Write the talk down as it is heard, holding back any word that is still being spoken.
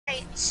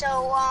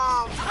So,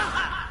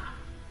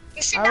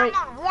 you should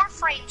download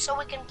Warframe so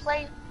we can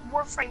play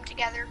Warframe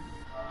together.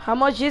 How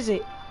much is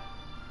it?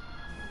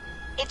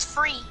 It's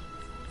free.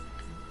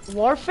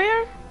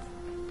 Warfare?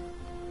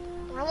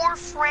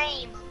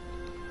 Warframe.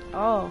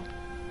 Oh.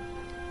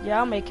 Yeah,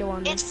 I'll make it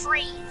one day. It's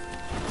free.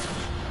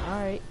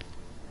 Alright.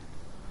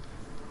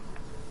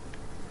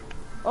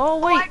 Oh,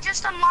 wait. Oh, I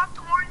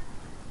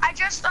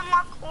just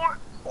unlocked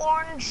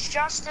Orange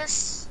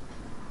Justice.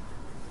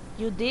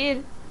 You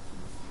did?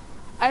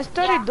 I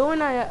started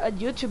doing a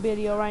YouTube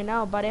video right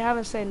now, but they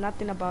haven't said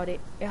nothing about it.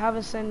 They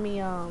haven't sent me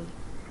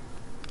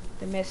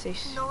the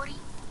message. Naughty.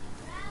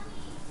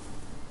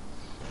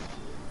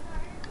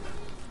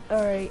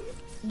 Alright.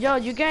 Yo,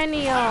 you got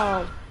any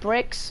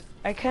bricks?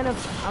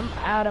 I'm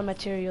out of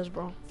materials,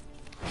 bro.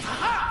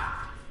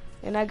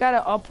 And I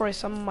gotta upgrade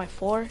some of my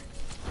 4.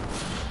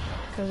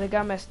 Cause it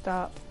got messed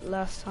up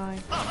last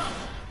time.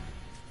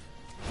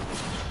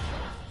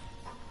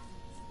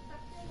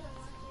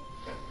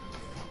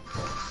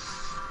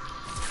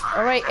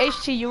 Alright,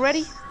 HT, you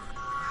ready?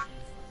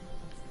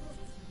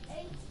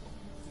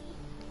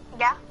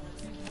 Yeah.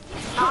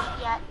 Not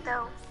yet,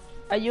 though.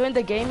 Are you in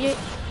the game yet?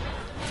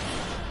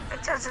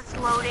 It says it's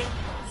loading.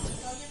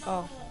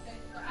 Oh.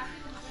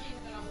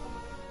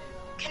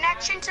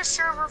 Connection to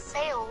server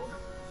failed.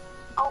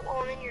 Oh, well,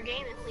 I'm in your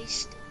game at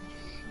least.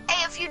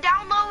 Hey, if you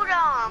download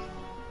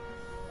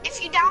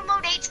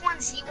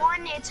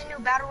H1Z1, it's a new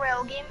battle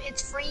royale game.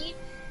 It's free.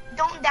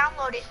 Don't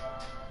download it.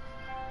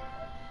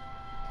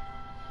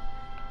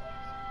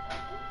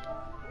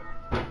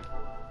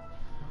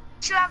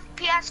 You have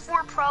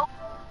PS4 Pro.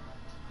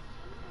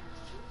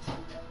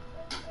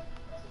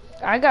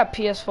 I got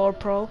PS4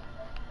 Pro.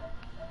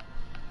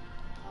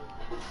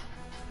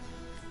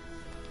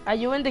 Are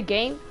you in the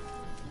game?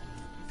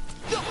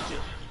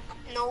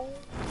 No,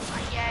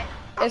 not yet.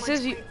 It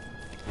says you.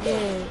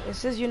 Yeah, it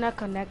says you're not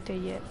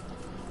connected yet.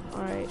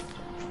 Alright.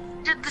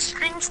 Did the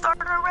stream start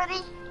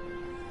already?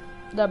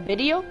 The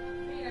video?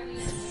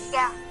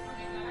 Yeah.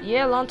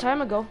 Yeah, a long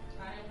time ago.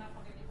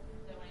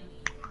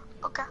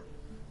 Okay.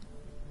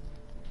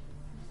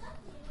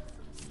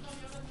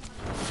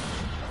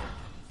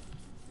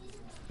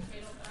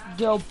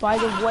 Yo, by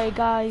the way,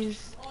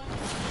 guys,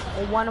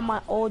 on one of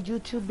my old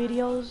YouTube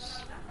videos,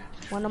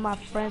 one of my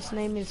friends'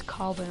 name is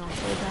Calvin.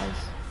 Okay, guys,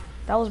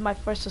 that was my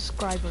first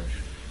subscriber.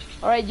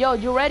 All right, yo,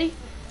 you ready?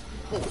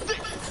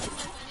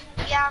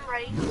 Yeah, I'm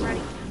ready. I'm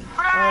ready.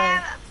 But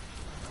I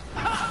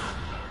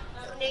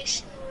have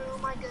donation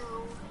room. I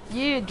go.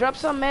 Yeah, drop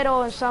some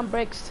metal and some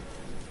bricks.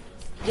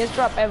 Just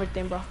drop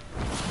everything, bro.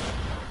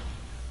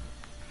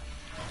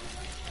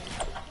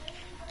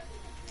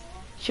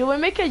 Should we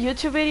make a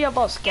YouTube video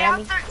about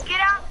scamming?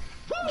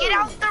 Get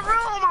out the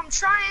room. I'm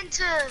trying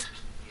to.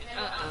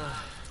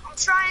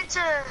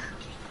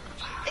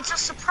 It's a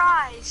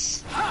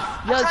surprise.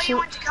 I'll tell you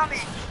when to come in.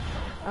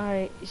 All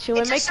right. Should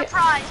we make It's a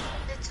surprise.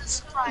 It's a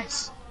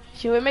surprise.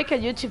 Should we make a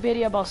YouTube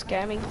video about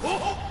scamming?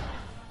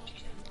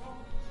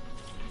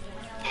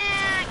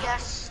 I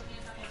guess.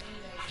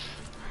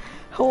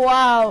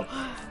 Wow.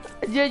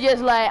 You're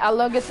just like, as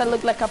long as I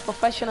look like a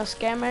professional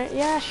scammer,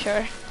 yeah,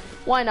 sure.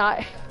 Why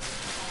not?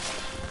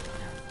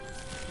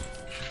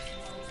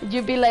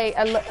 You'd be like,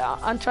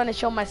 I'm trying to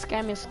show my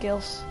scamming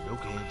skills.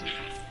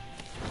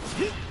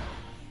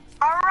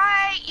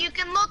 Alright, you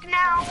can look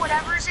now,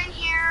 whatever's in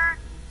here.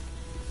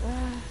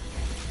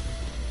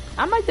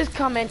 I might just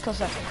come in because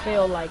I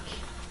feel like.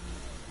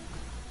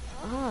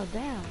 Oh,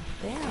 damn,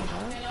 bro.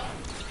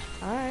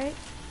 Alright.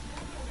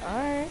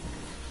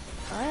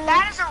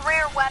 That is a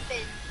rare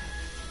weapon.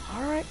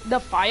 Alright, the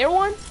fire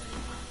one?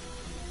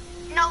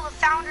 No, the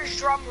founder's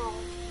drum roll.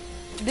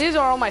 These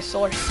are all my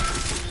swords.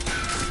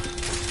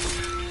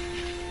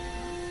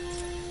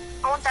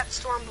 I want that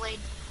storm blade.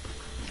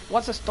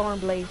 What's a storm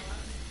blade?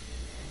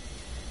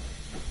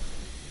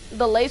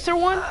 The laser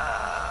one?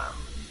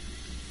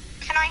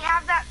 Can I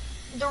have that?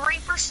 The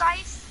Reaper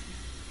scythe?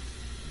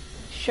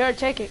 Sure,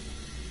 take it.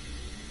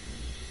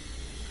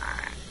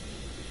 Alright.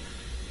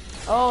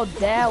 Oh,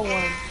 that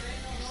one.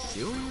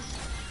 Serious?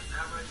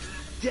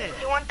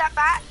 You want that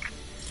back?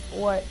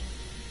 What?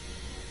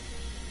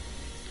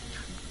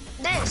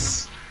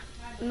 This.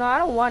 No, I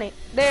don't want it.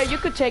 There, you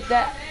could take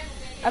that.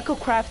 I could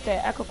craft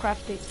it.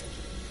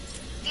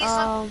 These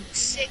look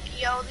sick,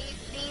 yo.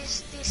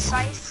 These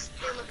scythes,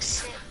 they look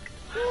sick.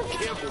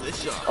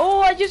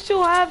 Oh, I used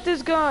to have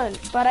this gun,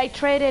 but I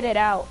traded it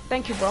out.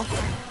 Thank you, bro.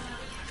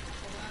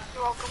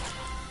 You're welcome.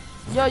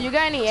 Yo, you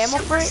got any ammo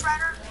for it?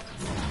 Shredder?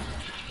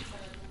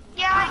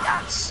 Yeah, I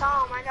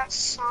got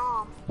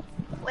some.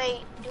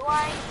 Wait, do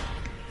I?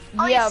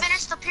 Oh, yeah. You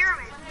finished the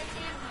pyramid.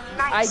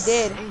 Nice. I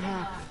did.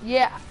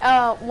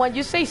 Yeah, when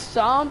you say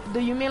some, do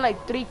you mean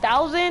like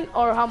 3,000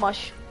 or how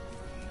much?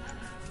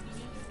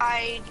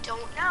 I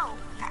don't know,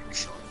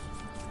 actually.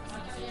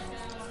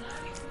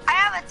 I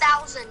have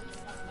 1,000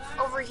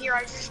 over here.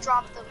 I just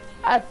dropped them.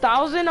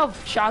 1,000 of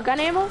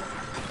shotgun ammo?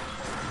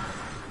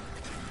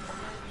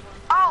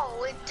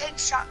 Oh, it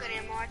takes shotgun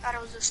ammo. I thought it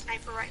was a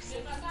sniper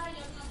rifle.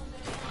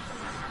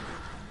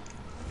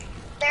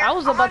 I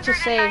was about to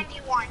say.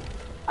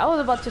 I was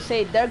about to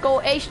say, there go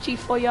HT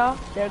for y'all.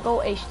 There go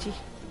HT.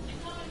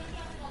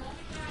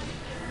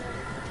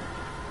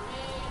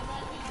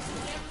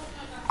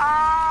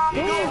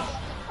 Yeah.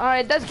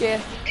 Alright, that's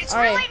good. It's All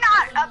right. really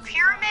not a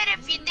pyramid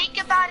if you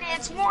think about it.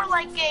 It's more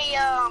like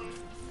a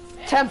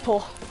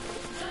Temple.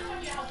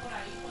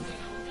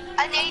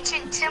 an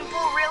ancient temple,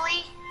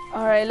 really.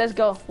 Alright, let's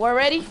go. We're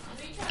ready?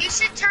 You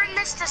should turn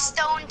this to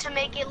stone to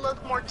make it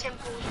look more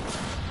temple.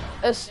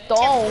 A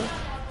stone?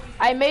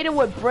 I made it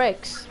with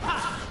bricks.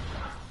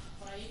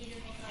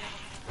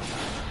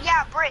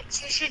 Yeah,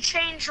 bricks. You should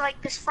change like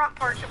this front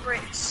part to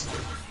bricks.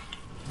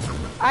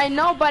 I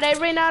know, but I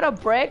ran out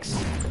of bricks,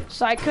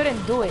 so I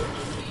couldn't do it.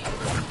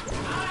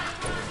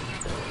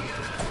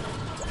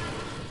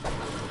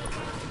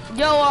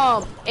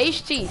 Yo,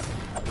 HT,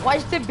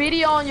 watch the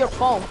video on your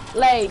phone.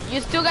 Like,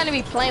 you're still gonna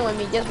be playing with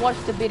me. Just watch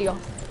the video.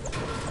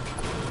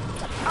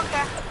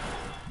 Okay.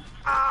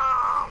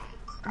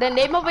 The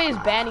name of it is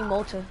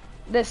Vannymota.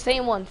 The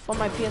same one for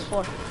my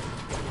PS4.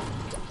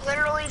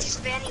 Literally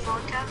just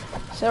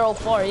Vannymota.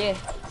 04, yeah.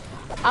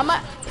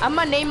 I'm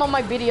a name on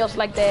my videos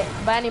like that.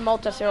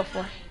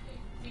 Vannymota04.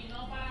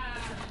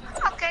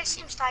 Okay,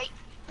 seems tight.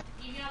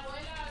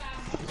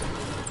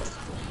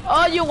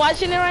 Oh, you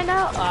watching it right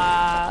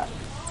now?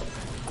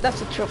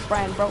 That's a true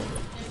friend, bro.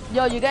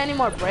 Yo, you got any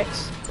more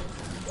bricks?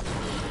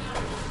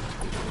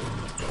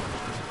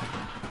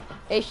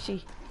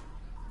 HT.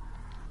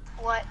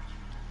 What?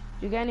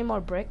 You got any more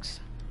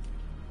bricks?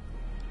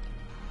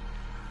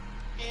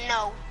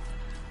 No.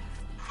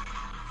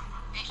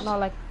 No,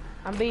 like,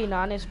 I'm being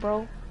honest,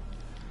 bro.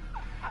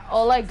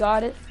 All I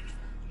got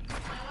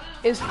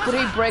is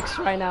 3 bricks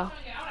right now.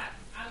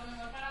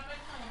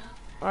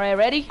 Alright,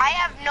 ready? I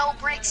have no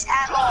bricks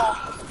at all.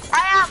 I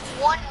have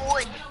 1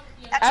 wood.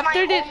 That's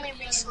my only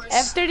resource.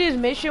 After this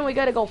mission, we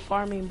gotta go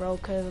farming, bro,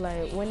 cause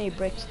like we need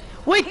bricks.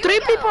 Wait, 3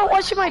 people are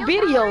watching my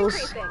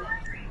videos.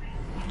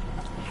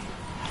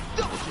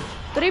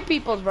 3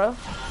 people, bro.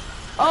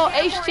 Oh,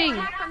 HT.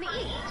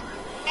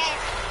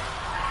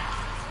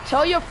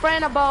 Tell your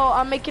friend about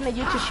I'm making a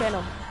YouTube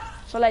channel,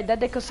 so like that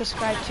they could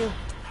subscribe too.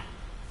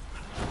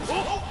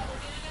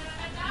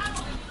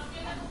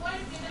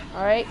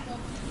 All right.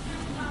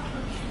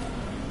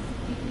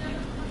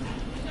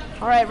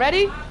 All right,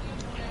 ready?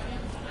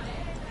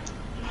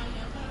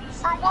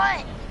 For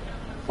what?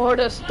 For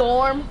the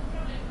storm.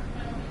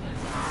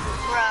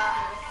 Bruh.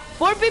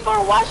 4 people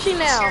are watching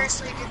now.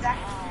 Seriously did that?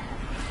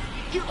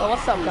 Oh,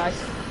 what's up, guys?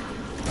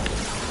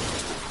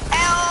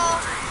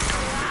 L.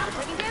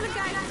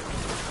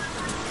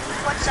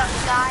 What's up,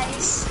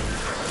 guys?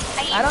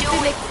 How you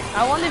doing?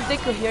 I wonder if they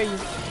could hear you.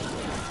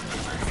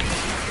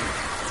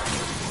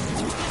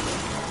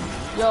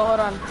 Yo, hold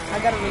on. I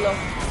gotta reload.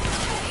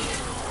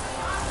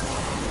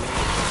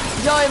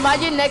 Yo,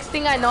 imagine next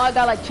thing I know, I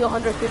got like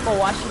 200 people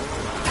watching.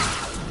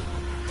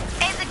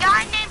 Hey, the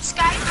guy named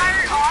Sky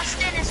Pirate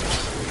Austin is me.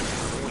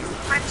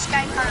 I'm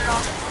Sky Pirate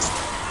Austin.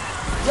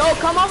 Yo,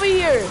 come over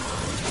here.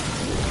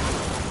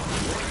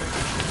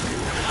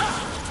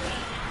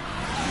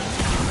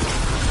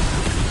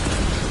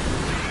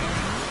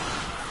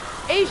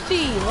 HT,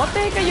 what the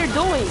heck are you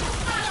doing?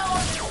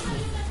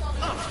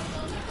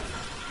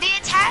 The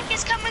attack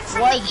is coming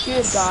from the What's good,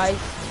 east. guys?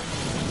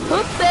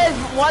 Who says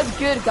what's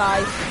good,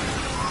 guys?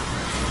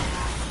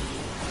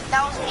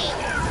 That was me.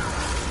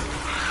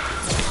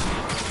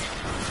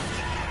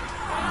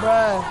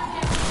 Bruh.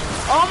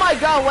 Oh my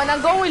god, when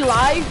I'm going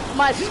live,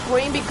 my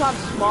screen becomes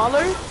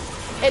smaller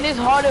and it's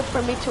harder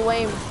for me to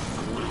aim.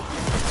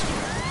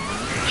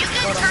 You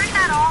can turn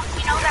that off,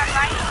 you know that,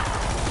 right?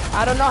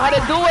 I don't know how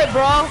to do it,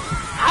 bro.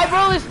 I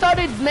really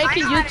started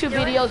making YouTube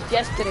videos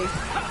yesterday.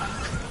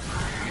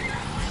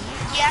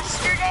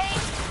 Yesterday?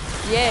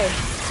 Yeah.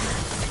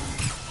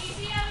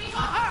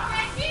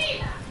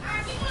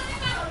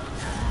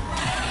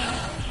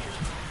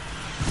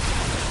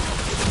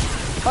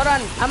 Hold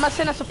on, I'm gonna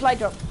send a supply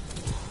drop.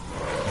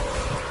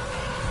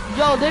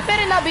 Yo, they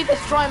better not be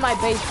destroying my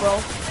base, bro.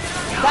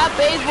 That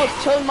base was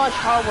too much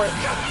hard work.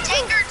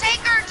 Take her, take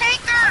her,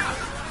 take her!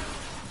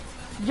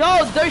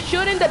 Yo, they're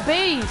shooting the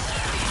base.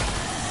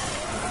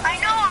 I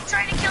know, I'm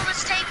trying to kill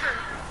this taker.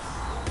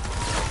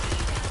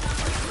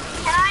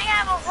 And I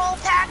have a whole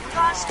pack of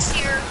husks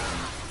here.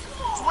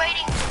 It's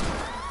waiting.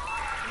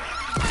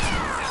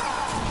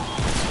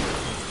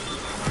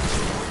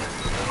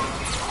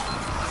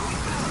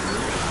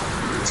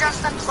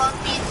 Just unplug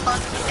me and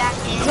plug me back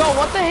in. Yo,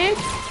 what the heck?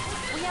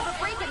 We have a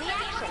break in the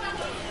action.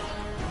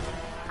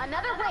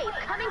 Another wave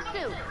coming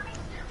soon.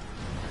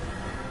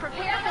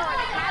 Prepare for an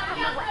attack from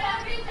the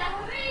west.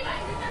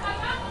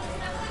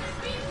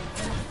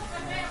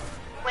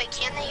 Wait,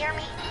 can they hear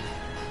me?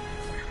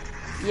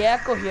 Yeah,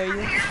 I could hear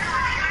you.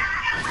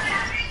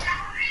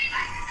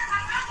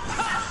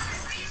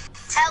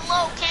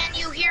 Hello, can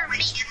you hear me?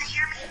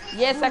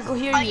 Yes, I could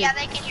hear Oh you. yeah,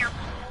 they can hear me.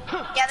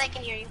 Yeah, they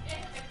can hear you.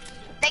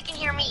 They can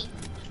hear me.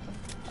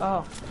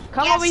 Oh,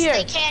 come Yes, over here.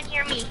 they can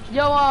hear me.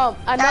 Yo,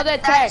 another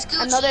That's attack.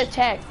 Gucci. Another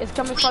attack. It's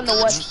coming We from the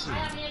Gucci. west.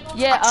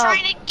 Yeah, I'm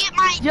trying to get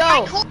my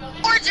yo.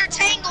 cords are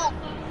tangled.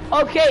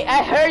 Okay,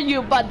 I heard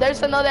you, but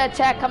there's another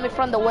attack coming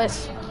from the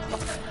west.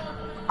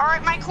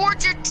 Alright, my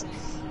cords are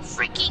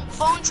freaking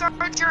phone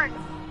charger.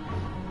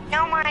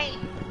 Now my...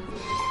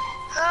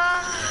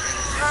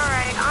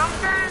 Alright, I'm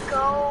gonna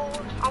go.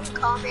 I'm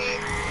coming.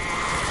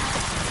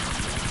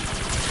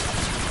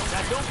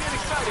 Now don't get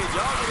excited,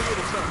 y'all gonna get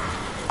excited.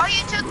 Oh,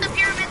 you took the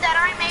pyramid that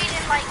I made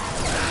and like,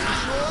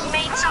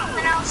 made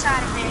something else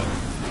out of it.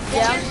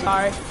 Yeah, I'm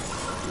sorry.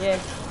 Yeah.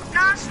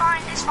 No, it's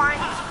fine, it's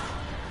fine.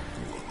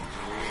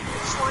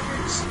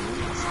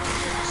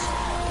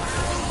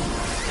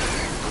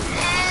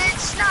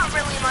 It's not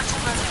really much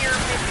of a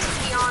pyramid, to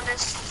be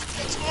honest.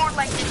 It's more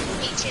like an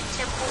ancient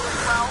temple as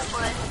well,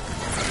 but...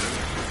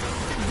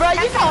 Bro,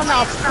 you don't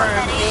know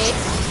perfect.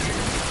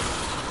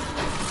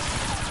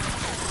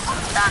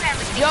 I've done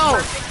everything Yo,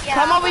 perfect, yeah.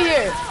 come over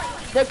here.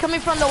 They're coming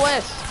from the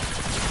west.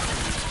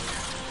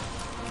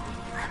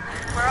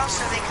 Where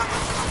else are they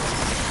coming from?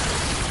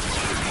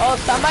 Oh,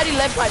 somebody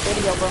left my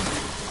video, bro.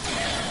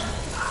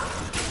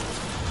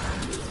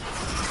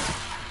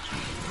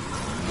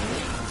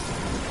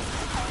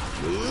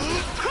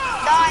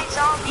 Die,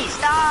 zombies,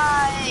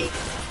 die!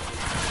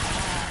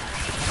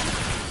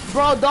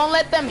 Bro, don't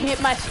let them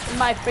hit my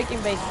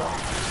freaking base, bro.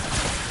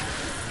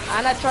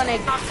 I'm not trying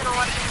to... Not gonna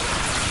let them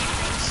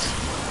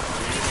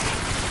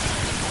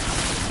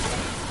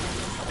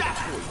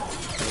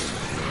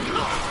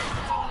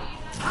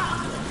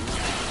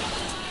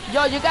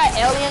Yo, you got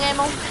alien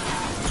ammo?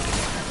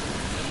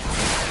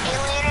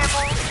 alien ammo.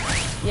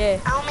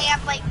 Yeah. I only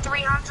have like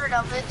 300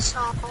 of it,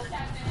 so...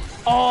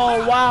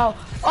 Oh, wow.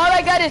 All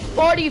I got is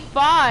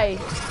 45.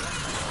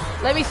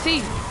 Let me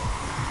see.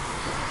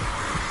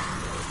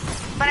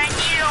 But I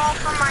need it all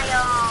for my,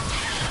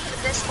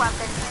 for this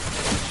weapon.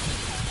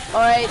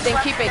 Alright, then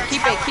keep it.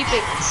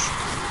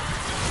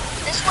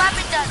 This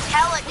weapon does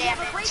hella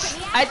damage.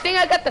 I think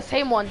I got the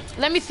same one.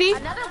 Let me see.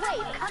 Another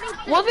wave coming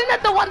soon. Wasn't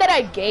that the one that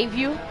I gave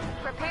you?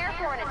 Prepare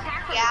for an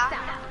attack from Yeah. the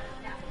south.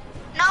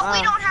 No,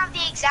 we don't have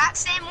the exact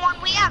same one.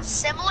 We have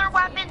similar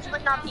weapons,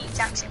 but not the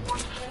exact same one.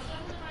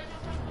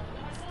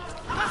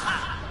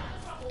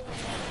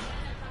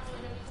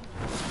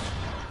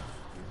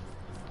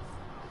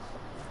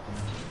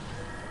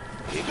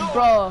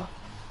 Bro,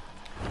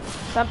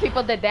 some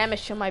people did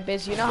damage to my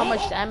base. You know how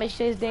much damage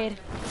they did?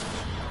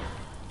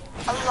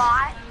 A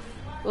lot.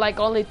 Like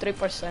only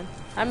 3%.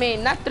 I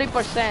mean, not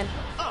 3%.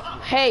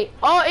 Hey,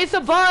 oh, it's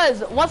a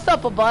Buzz. What's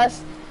up, a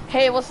Buzz?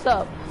 Hey, what's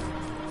up?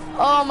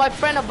 Oh, my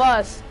friend, a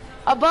Buzz.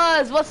 A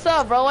Buzz, what's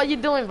up, bro? What you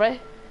doing, bro?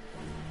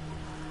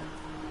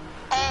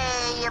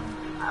 Hey,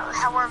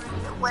 however,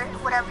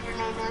 whatever your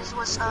name is,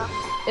 what's up?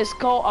 It's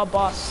called a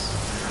boss.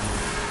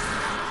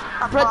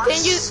 A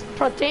boss.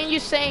 Pretend you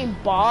saying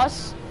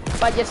boss,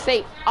 but just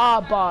say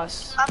a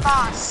boss. A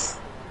boss.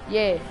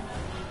 Yeah.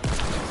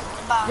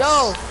 Boss.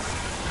 Yo.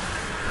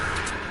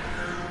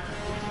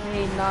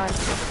 Hey, nice.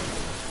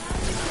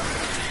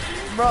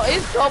 Bro,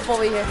 it's dope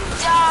over here.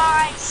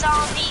 Die,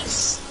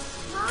 zombies.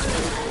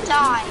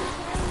 Die.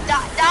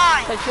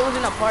 Die. Cause she was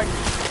in a party.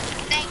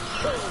 Thank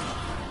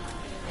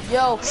you.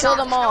 Yo, kill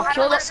them all.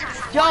 Kill them.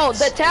 Yo,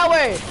 the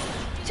tower.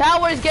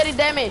 Tower is getting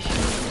damaged.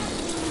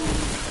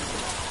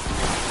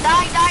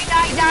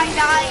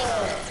 Die.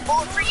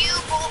 Bullet for you,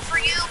 bullet for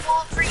you,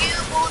 bullet for you,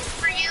 bullet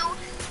for you.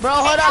 Bro,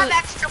 hold I on.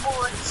 have extra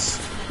bullets.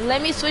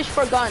 Let me switch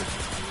for gun.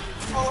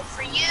 Bullet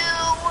for you.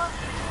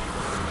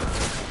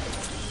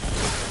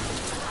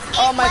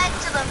 Oh my.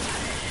 Lead to them.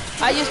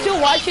 Are you still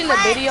watching the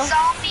Lead, video?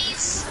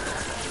 Zombies.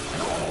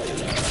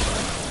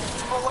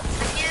 Bullet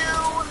for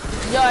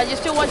you. Yo, are you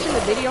still watching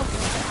the video?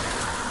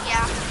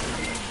 Yeah.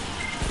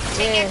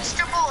 Take Yeah.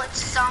 extra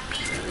bullets, zombie.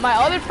 My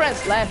other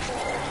friends left.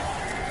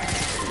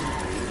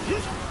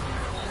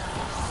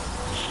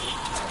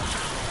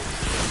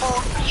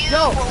 Bullet for you.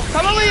 Yo, bullet for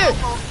come over you, here.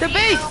 bullet for The you,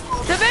 base.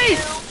 bullet The for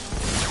base. you.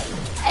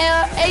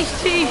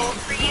 HT. Bullet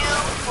for you,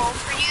 bullet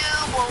for you,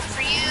 bullet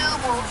for you,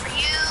 bullet for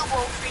you,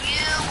 bullet for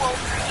you, bullet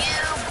for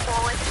you,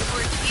 bullet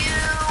for you,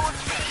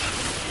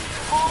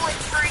 bullet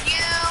for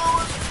you.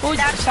 Who?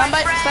 That's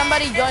my friend.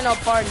 Somebody join our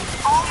party.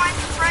 All my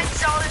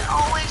friends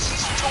always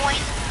just join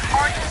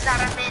parties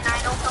that I'm in. I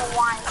don't know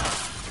why.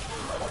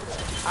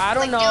 I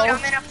don't Like, know. dude,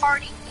 I'm in a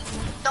party.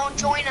 Don't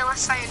join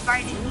unless I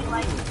invited you.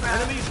 Like, bro.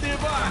 Enemies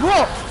nearby.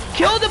 Bro,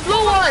 kill the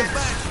blue ones.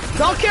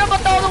 Don't care about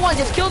the other one.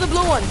 Just kill the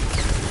blue one.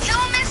 Kill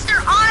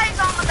Mr. Eyes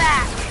on the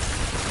back.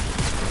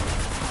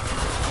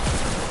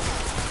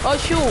 Oh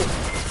shoot!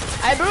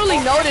 I barely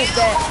noticed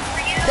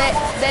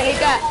that he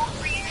got.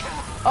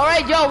 All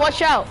right, yo,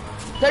 watch out!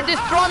 They're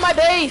destroying my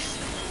base.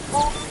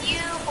 Bull for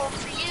you, bull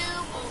for you,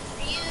 bull for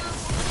you,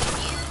 bull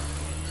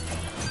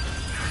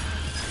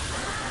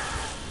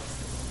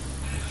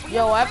for you.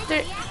 Yo,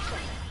 after.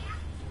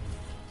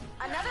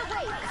 Another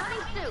wave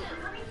coming soon.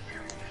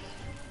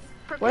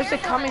 Where's it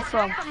Prepare for coming an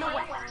from? attack from the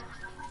west.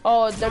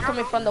 Oh, they're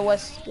coming from the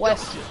west.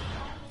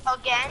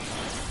 Again?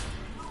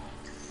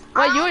 Wait,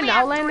 I you only an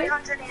have Outlander?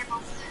 300 ammo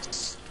for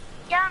this.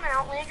 Yeah, I'm an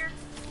Outlander.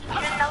 You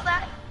didn't know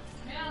that?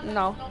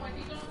 No.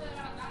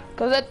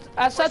 Cause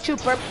I saw two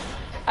purple.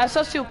 I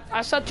saw two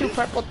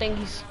purple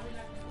thingies.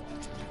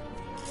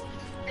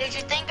 Did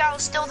you think I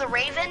was still the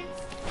Raven?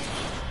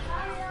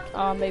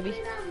 Maybe.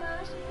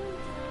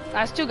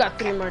 I still got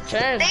 3 more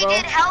turns, They bro.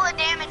 did hella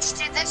damage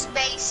to this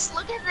base.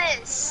 Look at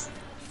this.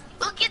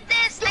 Look at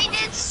this. They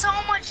did so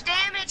much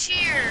damage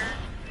here.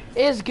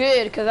 It's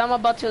good, because I'm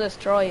about to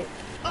destroy it.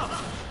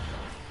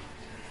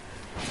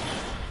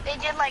 They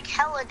did like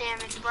hella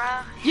damage, bro.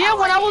 Yeah,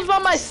 Hella when I was by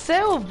damage.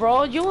 myself,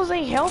 bro. You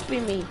wasn't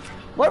helping me.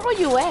 Where were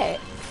you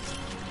at?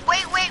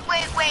 Wait.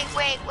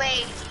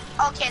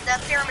 Okay, the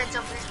pyramid's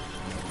over there.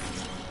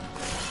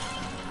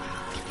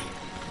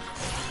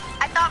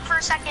 I thought for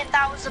a second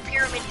that was the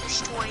pyramid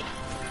destroyed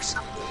or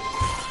something.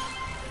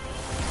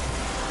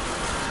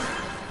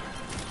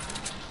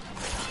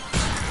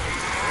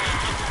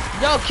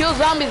 Yo, kill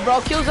zombies,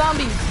 bro. Kill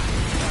zombies.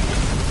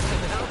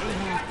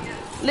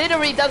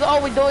 Literally, that's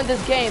all we do in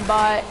this game,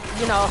 but,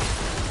 you know.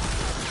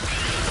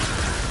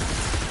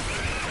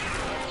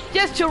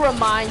 Just to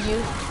remind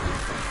you.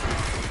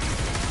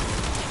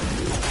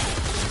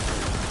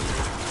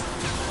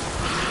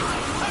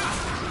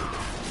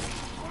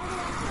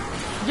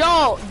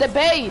 Yo, the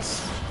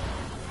base.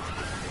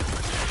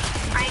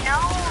 I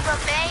know the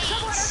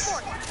base.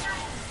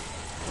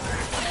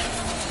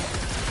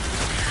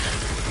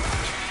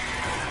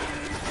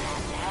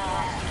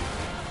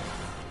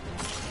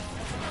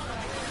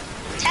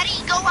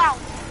 Teddy, go out.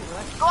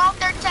 Go out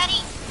there,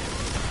 Teddy.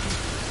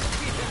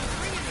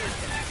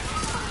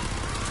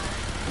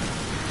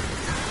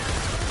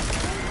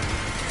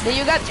 Then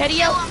you got Teddy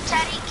Kill out? him,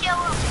 Teddy, kill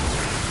him.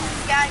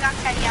 Yeah, I got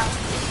Teddy out.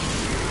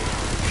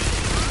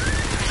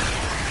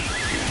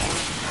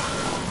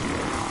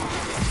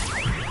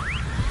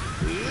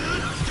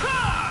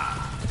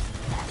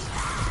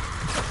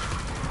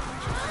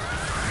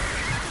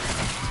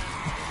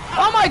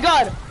 Oh my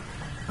god!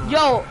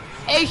 Yo,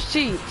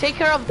 HT, take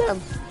care of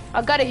them.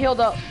 I got it healed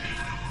up.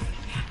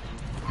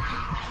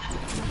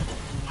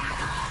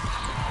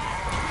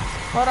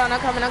 Hold on, I'm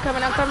coming.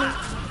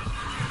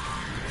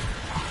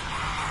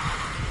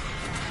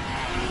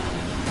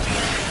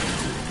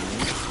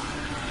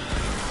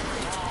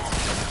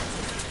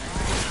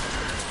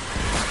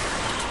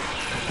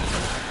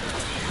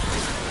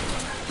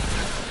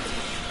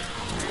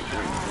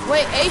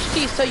 Wait,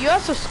 HT, so you're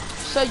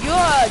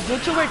a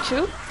YouTuber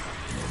too?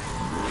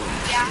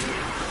 Yeah.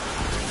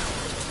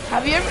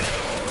 Have you ever?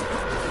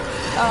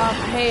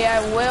 Hey,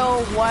 I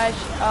will watch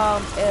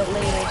it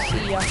later.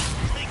 See ya.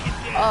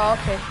 Oh,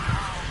 okay.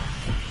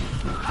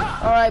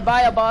 All right,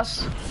 bye,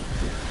 boss.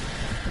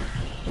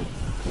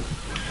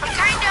 I'm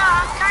kind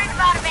of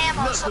out of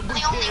ammo, so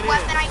the only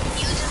weapon I can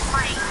use is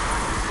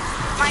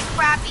my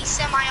crappy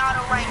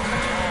semi-auto rifle.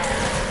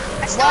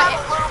 I still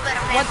have a little bit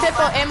of ammo. What type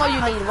of left, ammo you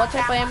like need? What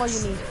type of ammo you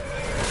rounds. need?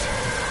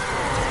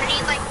 I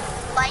need like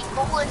light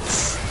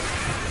bullets.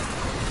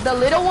 The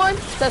little one?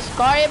 The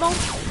scar ammo?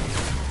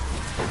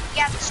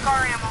 Yeah, the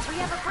scar ammo. We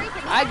have a break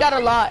in the I got a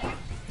lot.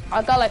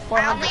 I got like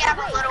I only 400. have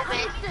a little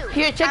bit.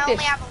 Here, check I this.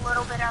 only have a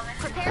little bit of it.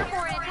 Prepare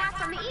for an attack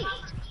from the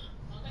east.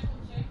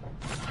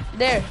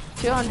 There,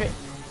 200.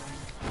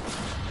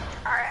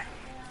 Alright.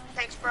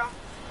 Thanks, bro.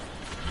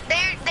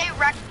 They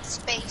wrecked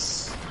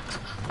space.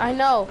 I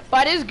know,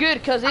 but it's good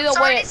because either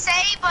Sorry way. to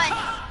say, but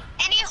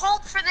any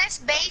hope for this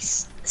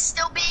base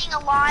still being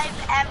alive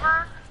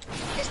ever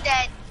is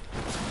dead.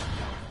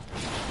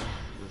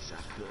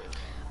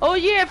 Oh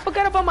yeah, I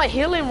forgot about my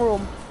healing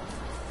room.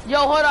 Yo,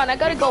 hold on, I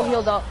gotta go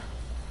healed up.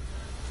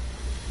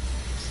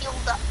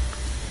 Healed up.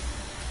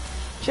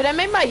 Should I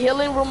make my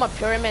healing room a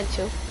pyramid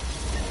too?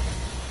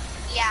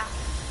 Yeah.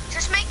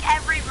 Just make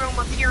every room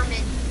a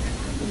pyramid.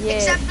 Yeah.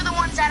 Except for the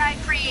ones that I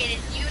created.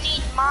 You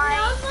need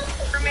my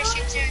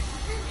permission to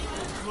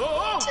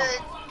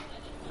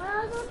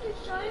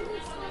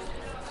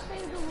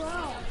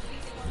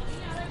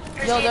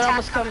Where's Yo, the they're attack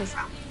almost coming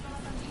coming.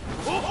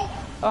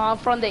 from?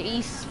 From the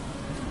east.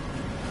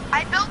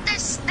 I built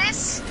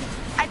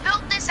I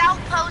built this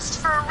outpost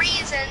for a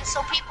reason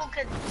so people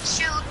could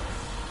shoot.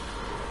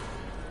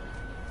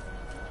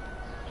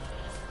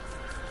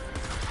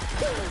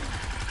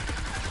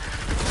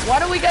 What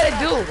do we gotta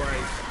do?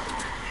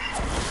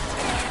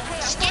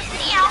 Just get in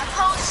the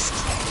outpost.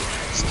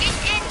 Just get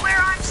in where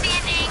I'm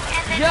standing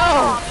and then Yo. go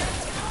off.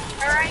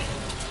 Alright?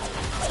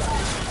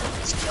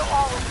 Just kill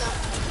all of them.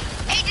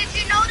 Hey, did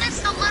you notice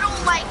the little,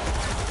 like,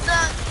 the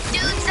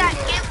dudes that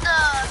give the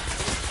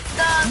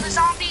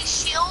zombies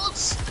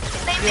shields?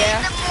 They made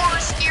them more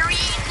scary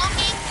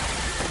looking.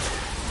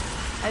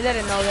 I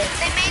didn't know that.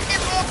 They made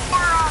them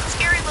more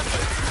scary looking.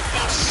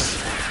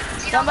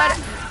 Did you know Somebody.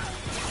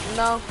 that?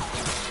 No.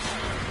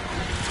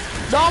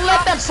 Don't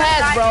let them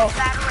pass, bro.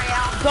 Battle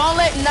Royale. Don't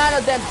let none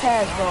of them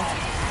pass, bro.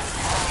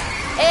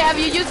 Hey, have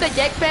you used the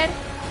jetpack?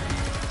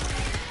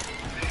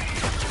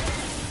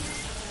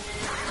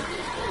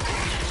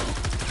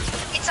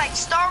 It's like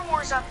Star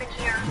Wars up in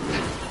here.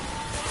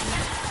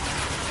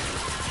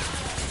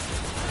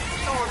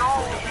 Killing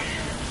all of them.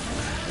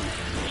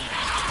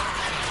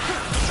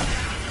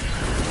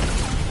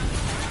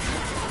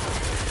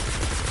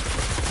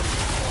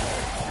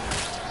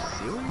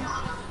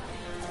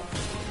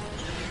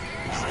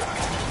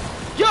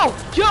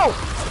 Yo!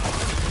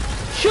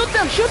 Shoot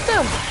them, shoot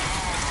them.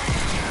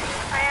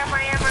 I am.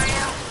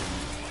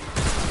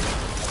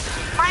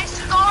 My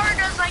scar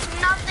does like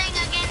nothing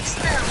against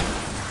them.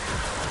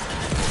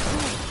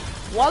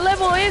 What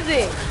level is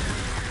it?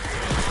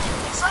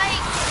 It's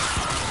like,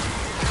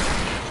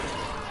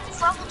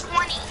 it's level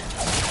 20.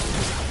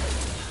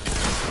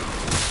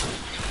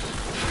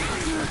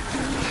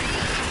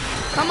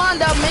 Come on,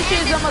 that mission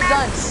is almost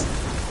done.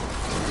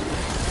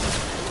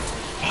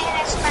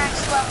 And it's max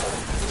level.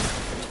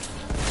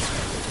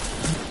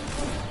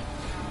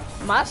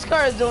 My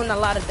scar is doing a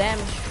lot of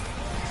damage.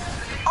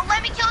 Oh,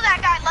 let me kill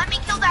that guy.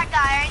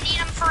 I need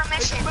him for a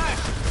mission.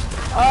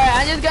 Alright,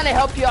 I'm just gonna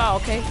help you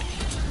out, okay?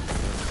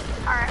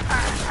 Alright.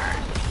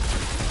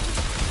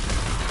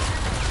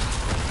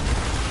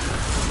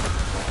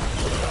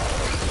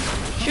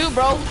 Shoot,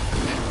 bro.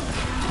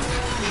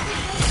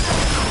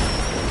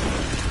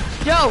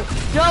 Yo,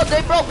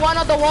 they broke one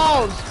of the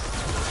walls.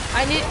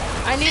 I need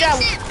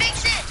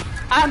Fix it.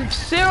 I'm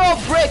 0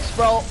 bricks,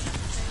 bro.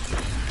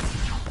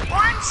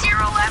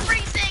 1-0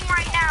 everything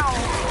right now.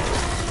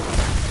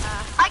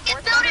 I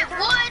can build it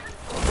wood.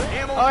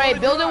 Alright,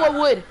 build it with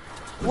wood.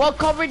 We'll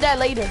cover that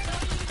later.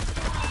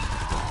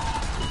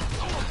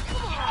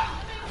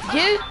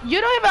 You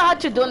don't even have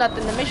to do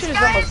nothing. The mission is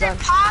Guy almost is done.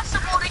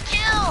 impossible to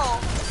kill.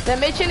 The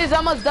mission is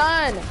almost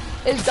done.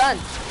 It's done.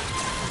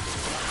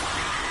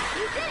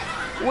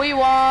 We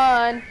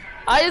won.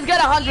 I just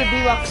got 100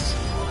 V-Bucks.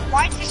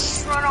 Why'd you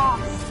just run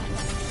off?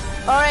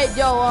 Alright,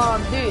 yo,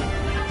 dude.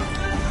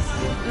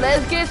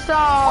 Let's get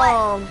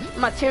some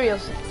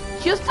materials.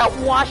 You stop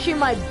watching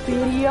my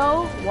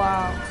video?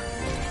 Wow.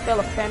 Feel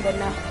offended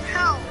now.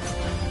 Who?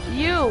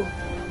 You.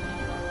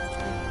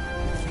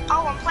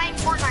 Oh, I'm playing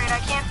Fortnite. I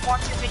can't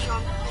watch your video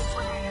and play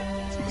Fortnite.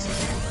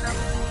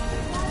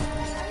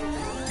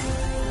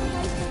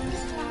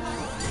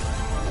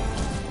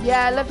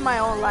 Yeah, I live my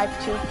own life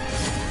too.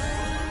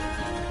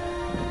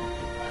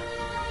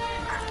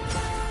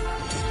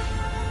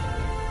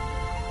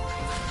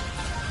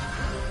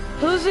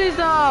 Who's this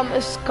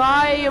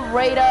Sky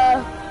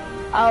Raider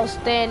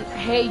Austin?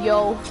 Hey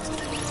yo.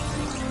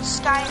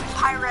 Sky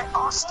Pirate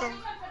Austin.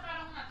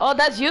 Oh,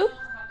 that's you?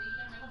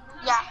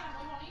 Yeah.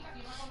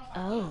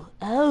 Oh.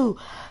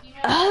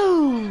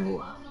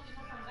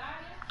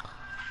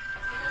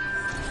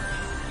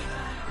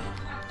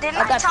 Didn't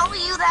I tell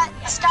you that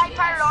Sky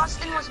Pirate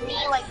Austin was me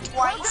like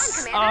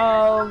twice?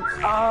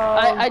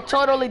 I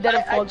totally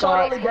didn't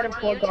forgot.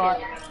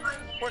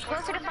 We're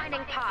closer to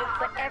finding Pop,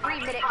 but every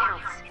minute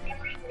counts.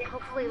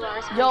 Hopefully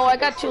Lars. Yo, I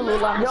got 2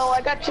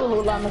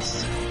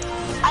 Lulamas.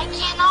 I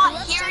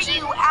cannot hear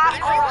you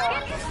at all.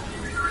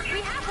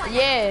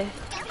 Yeah.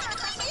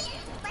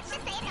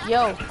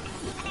 Yo.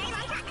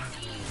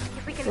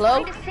 If we can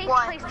Hello? find a safe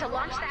What? place to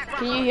launch that rocket.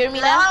 Can you hear me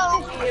now?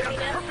 Hello?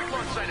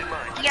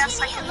 Yes,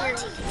 I can hear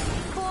you.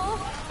 Cool.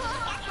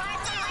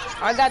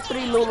 I got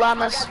 3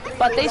 Lulamas,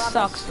 but they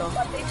suck though.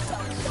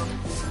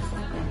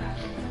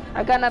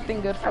 I got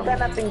nothing good for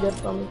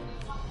me.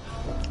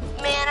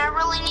 Man, I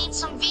really need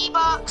some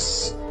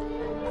V-Bucks.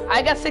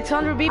 I got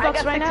 600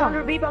 V-Bucks right now. I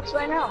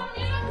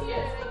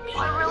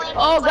really need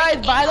Oh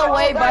like guys, by the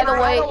way,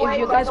 if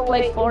you guys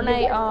play if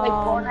Fortnite, you guys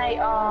play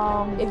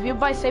Fortnite, if you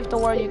buy Save the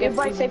World, you get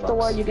free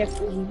V-Bucks. you get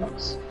free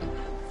V-Bucks.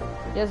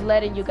 Just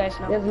letting you guys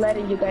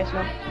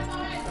know.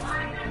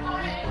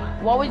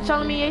 What were you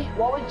telling me?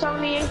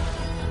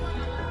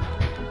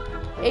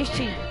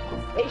 HT.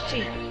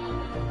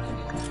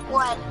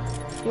 What?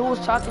 You was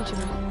talking to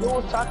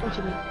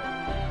me.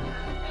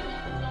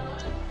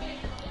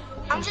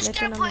 I'm just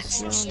gonna put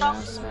some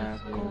stuff.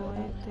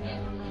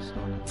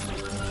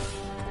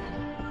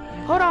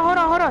 Hold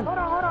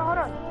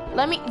on.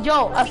 Let me,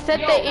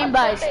 accept the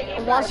invites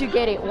once you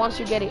get it.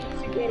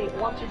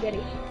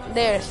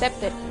 There,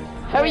 accept it.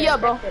 Hurry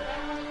up, bro.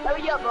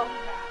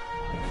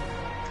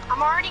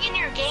 I'm already in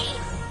your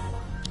game.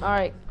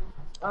 Alright.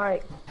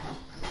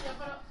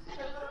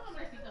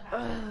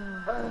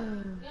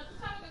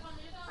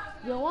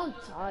 Yo, I'm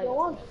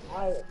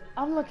tired.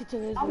 I'm looking to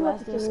this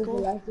last day of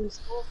school.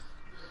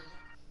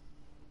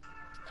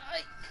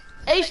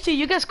 HT,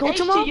 you guys go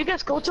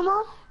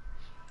tomorrow?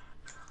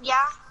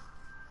 Yeah.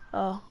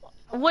 Oh.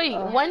 Wait,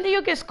 when do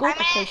you get school I mean,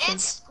 vacation?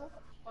 it's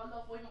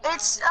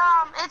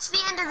the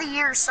end of the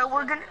year, so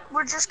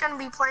we're just gonna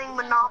be playing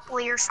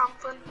Monopoly or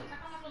something.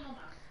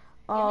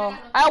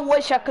 I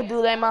wish I could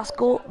do that in my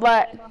school,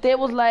 but they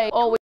was like,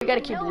 oh, we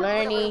gotta keep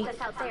learning.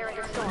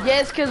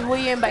 Just cause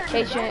we're in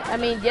vacation,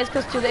 just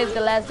cause today's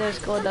the last day of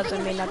school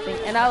doesn't mean nothing.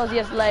 And I was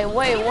just like,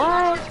 wait,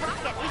 what?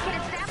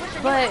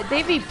 But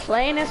they be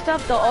playing and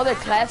stuff, the other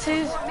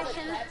classes.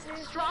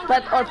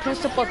 But our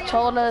principal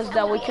told us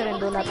that we couldn't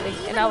do nothing.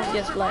 And I was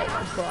just like,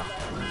 bro.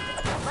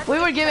 We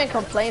were giving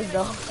complaints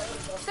though.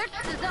 Search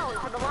the zone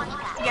for the launch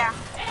pad. Yeah.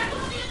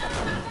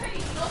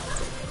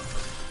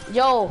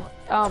 Yo,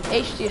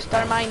 HT,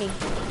 start mining.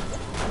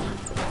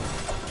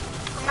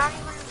 I'm not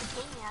even in the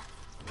game yet.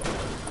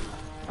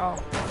 Oh.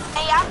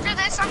 Hey, after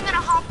this, I'm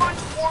gonna hop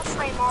onto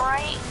Warframe,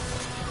 alright?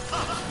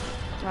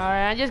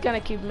 Alright, I'm just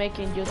gonna keep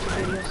making YouTube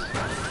videos.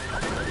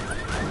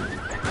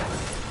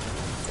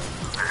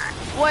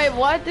 Wait,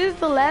 what? This is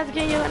the last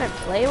game you're gonna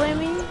play with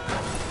me?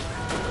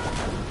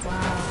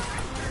 Wow.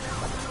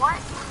 What?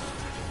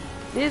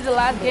 This is the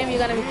last game you're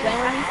gonna be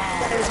playing with me?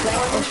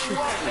 Oh shoot.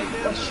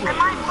 Oh shoot. I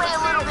might play a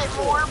little bit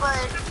more,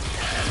 but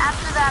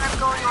after that I'm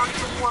going on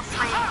to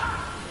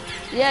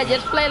Warframe. Yeah,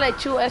 just play like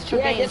 2 extra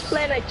games. Just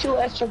play like 2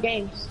 extra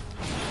games.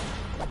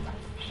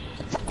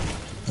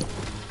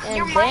 And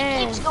Your mic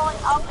then, keeps going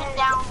up and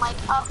down, like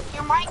up.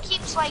 Your mic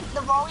keeps like,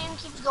 the volume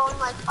keeps going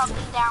like up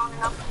and down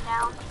and up and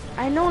down.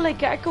 I know,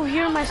 like I could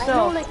hear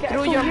myself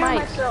through your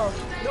mic.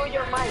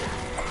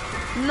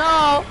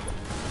 No.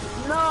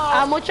 No.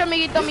 A muchos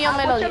amiguitos míos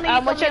me lo dieron.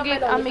 A muchos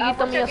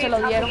amiguitos míos se lo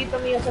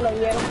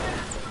dieron.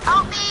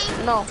 Help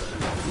me! No.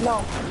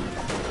 No.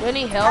 You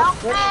need help?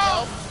 Help me!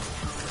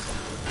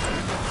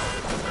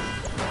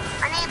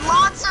 I need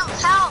lots of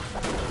help.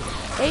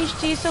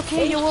 HT, it's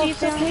okay. You will be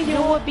fine. You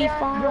will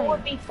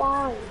be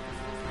fine.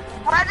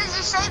 Why did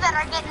you say that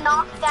I get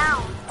knocked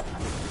down?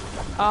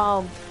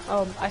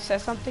 I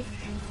said something.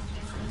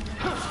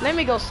 Let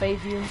me go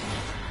save you.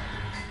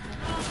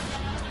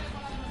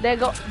 There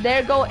go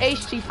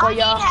HT for I need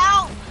y'all.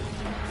 help.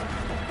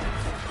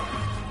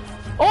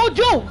 Oh,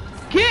 Joe!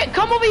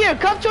 Come over here.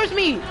 Come towards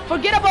me.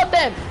 Forget about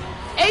them.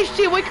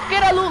 HT, we could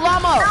get a loot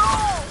llama.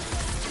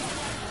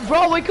 No!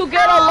 Bro, we could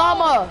get a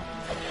llama.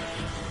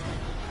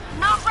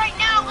 Not right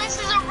now. This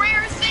is a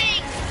rare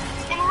thing.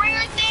 And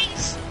rare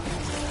things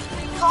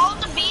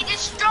called to be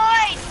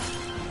destroyed.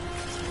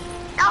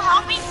 Now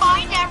help me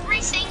find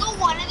every single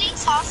one of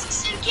these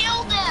husks and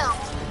kill them.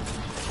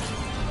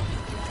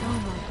 Oh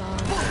my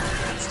god.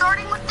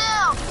 Starting with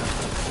them.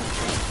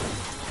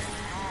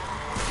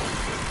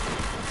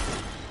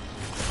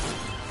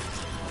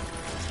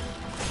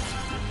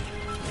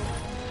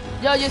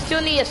 Yo, you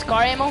still need a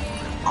scar ammo?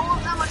 All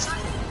of them are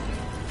trying.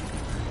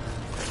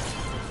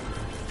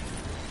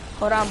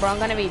 Hold on, bro. I'm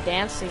gonna be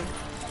dancing.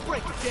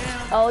 Break it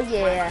down. Oh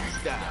yeah.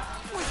 Style.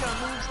 We got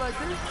moves like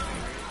this.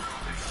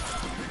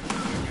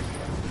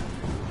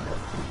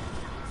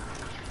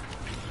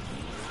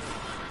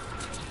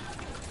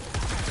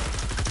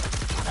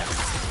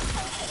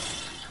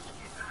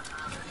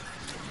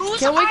 Who's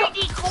Can we go-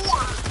 ID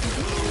core?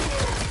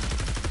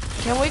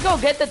 Can we go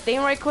get the thing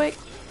right quick?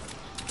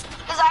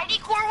 Is ID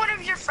core one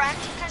of your friends?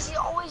 Because he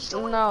always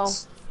joins. No.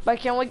 But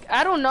can we?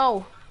 I don't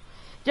know.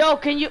 Yo,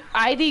 can you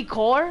ID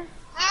core?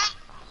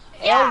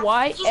 Yeah,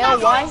 LY? he's not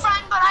LY? my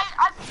friend, but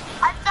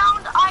I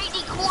found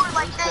ID core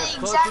like the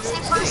exact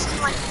same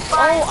person like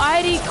Oh,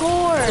 ID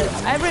core.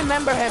 I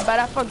remember him, but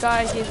I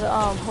forgot his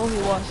who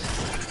he was.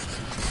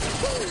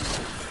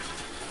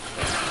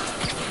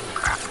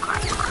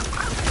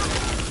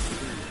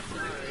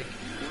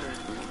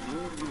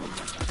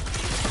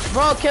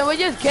 Bro, can we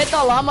just get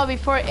the llama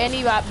before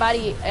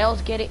anybody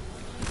else get it?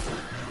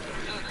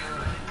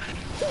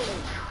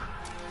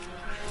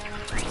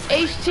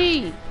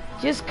 HT,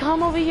 just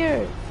come over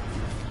here.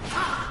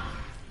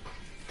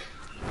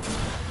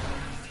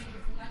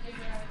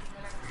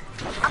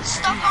 I'm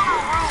stuck on a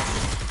roof.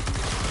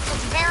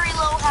 It's very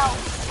low health.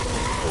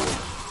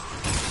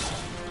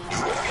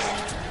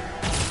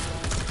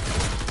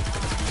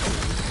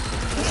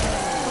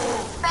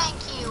 Thank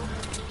you.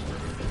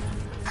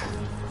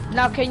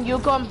 Now can you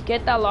come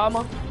get that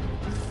llama?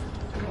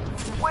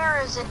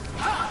 Where is it?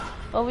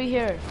 Over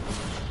here.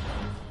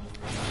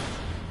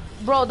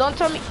 Bro, don't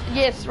tell me.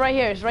 Yes, right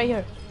here. It's right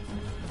here.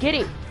 Get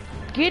it.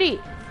 Get it.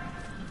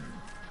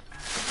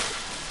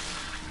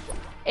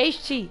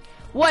 HT.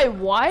 Wait,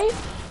 why?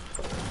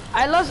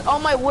 I lost all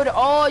my wood.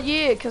 Oh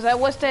yeah, because I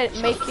was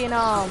making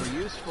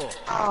Useful.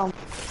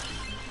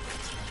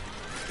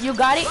 You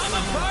got it?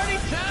 Party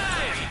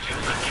time.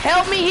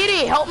 Help me hit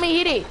it. Help me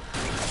hit it.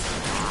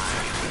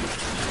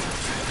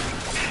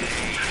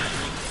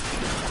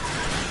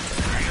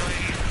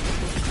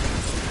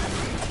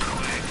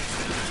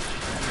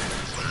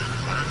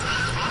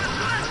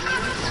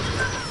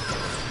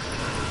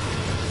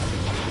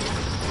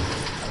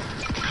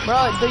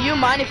 Bro, do you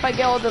mind if I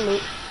get all the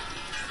loot?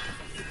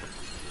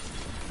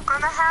 I'm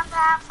gonna have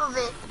half of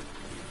it.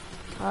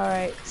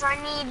 Alright. Because I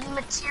need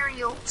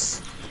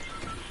materials.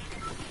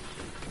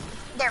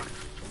 There.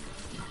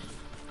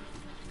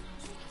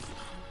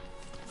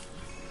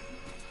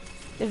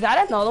 Is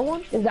that another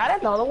one? Is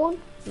that another one?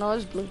 No,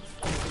 it's blue.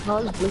 No,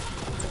 it's blue.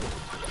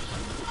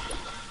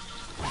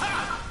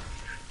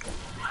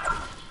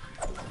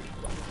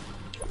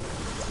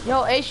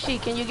 Yo, HT,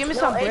 can you give me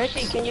some bricks?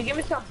 HT, can you give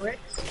me some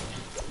bricks?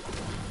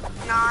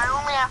 No, I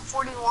only have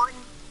 41.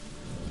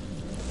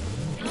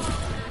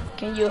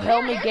 Can you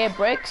help me get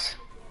bricks?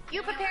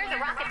 You prepare the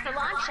rocket for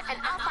launch, and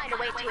I'll find a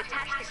way to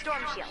attach the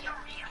storm shield.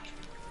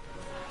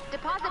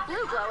 Deposit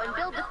blue glow and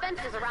build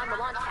defenses around the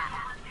launch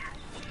pad.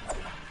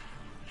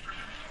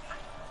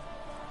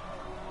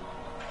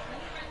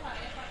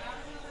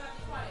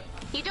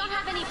 You don't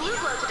have any blue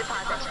glow to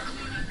deposit.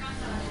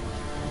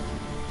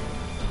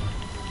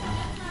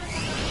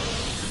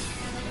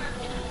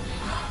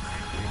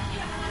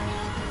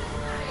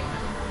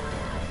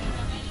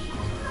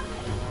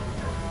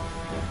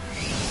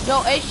 Yo,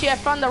 HT, I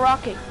found the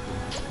rocket.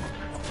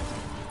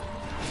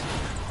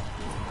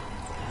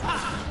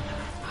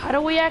 How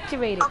do we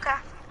activate it? Okay.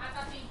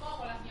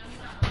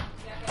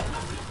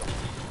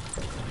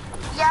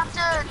 You have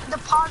to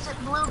deposit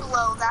blue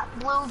glow, that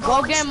blue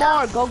glow. Go get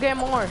more, go get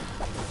more.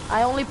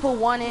 I only put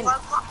one in.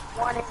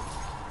 One in.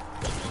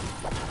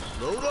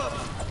 Load up.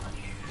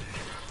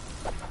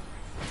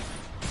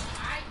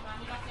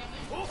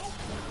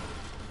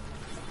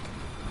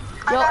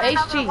 I Yo, got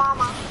another HT.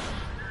 llama.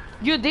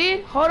 You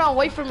did? Hold on,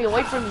 wait for me,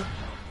 wait for me.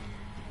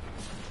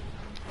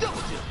 Double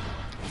jump.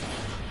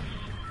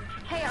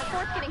 Hey, our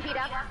fort's getting beat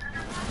up.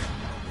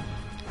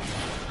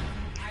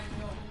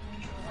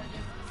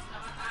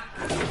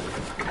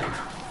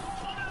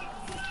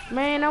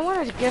 Man, I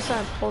wanted to get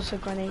some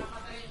pulsar grenade.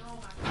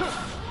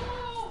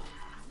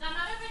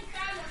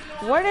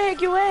 Where the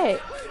heck you at?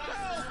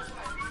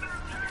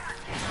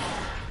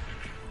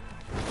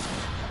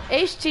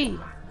 HT.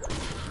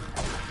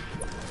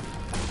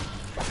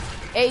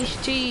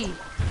 HT. I'm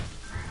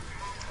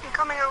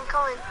coming, I'm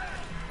coming.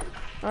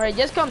 Alright,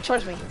 just come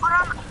towards me.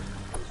 Hold on.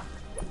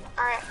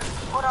 Alright,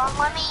 hold on,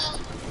 let me...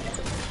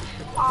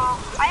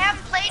 I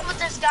haven't played with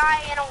this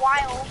guy in a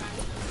while.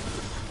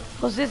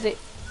 Who's is it?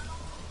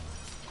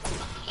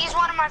 He's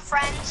one of my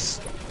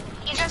friends.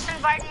 He just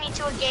invited me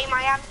to a game.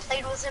 I haven't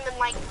played with him in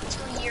like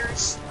 2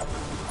 years.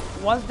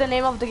 What's the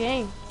name of the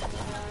game?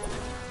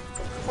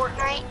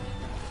 Fortnite?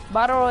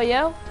 Battle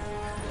Royale?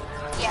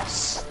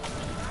 Yes.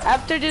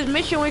 After this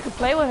mission, we could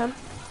play with him.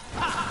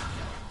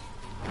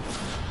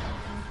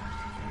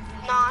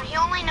 Nah, he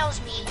only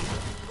knows me.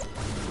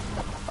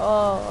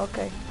 Oh,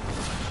 okay.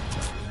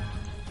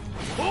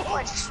 Oh,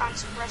 I just found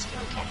some rescue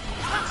kit.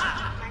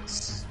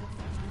 Nice.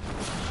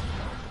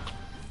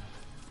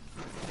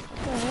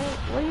 Hey,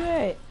 where you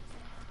at?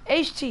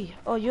 HT.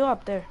 Oh, you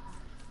up there.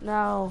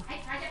 Now.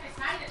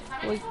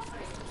 Wait.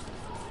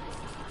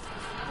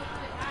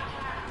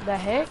 The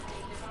heck?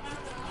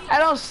 I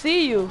don't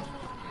see you.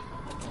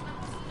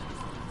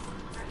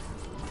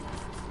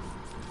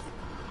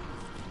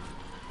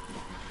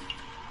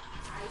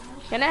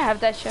 Can I have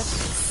that, chef?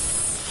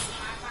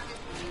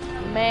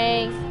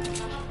 Man.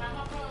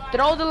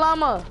 Throw the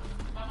llama.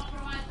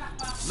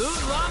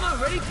 Loot llama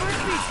ready for a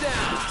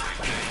beatdown.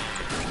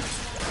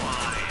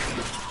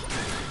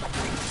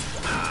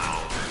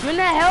 You're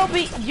not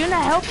helping. You're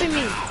not helping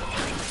me.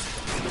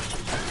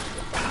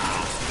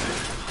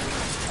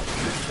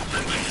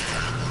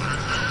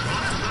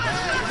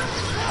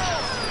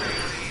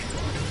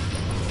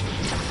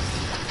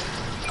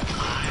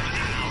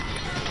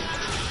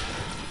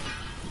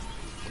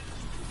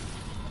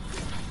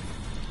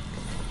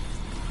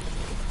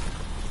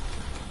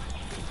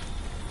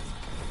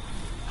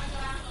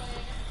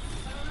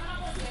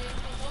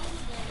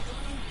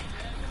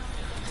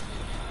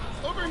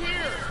 Over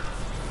here.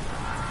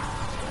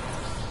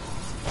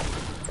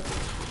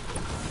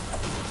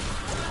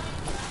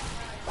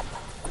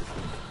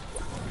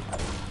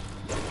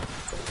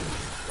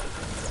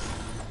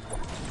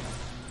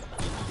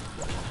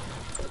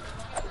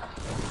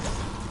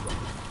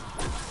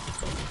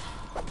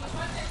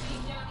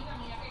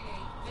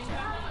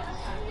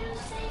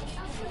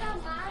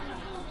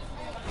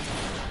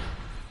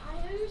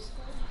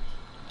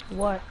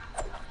 What?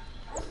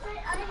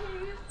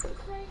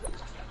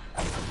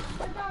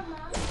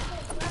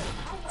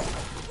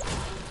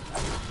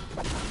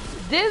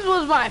 This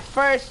was my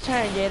first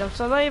turn, Jadam,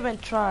 so don't even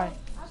try.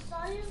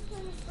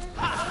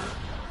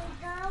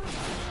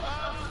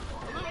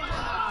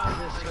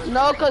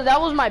 No, because that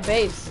was my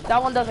base.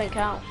 That one doesn't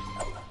count.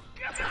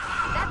 That's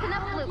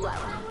enough blue glow.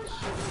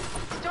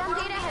 Storm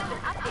data has been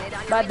updated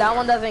on your But that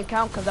one doesn't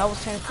count because I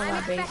was turning from I'm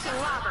my base.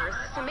 expecting robbers,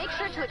 so make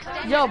sure to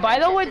extend Yo, your by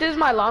the way, defenses. this is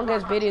my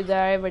longest video that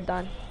I ever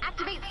done.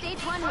 Activate stage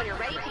 1 when you're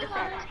ready to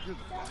defend.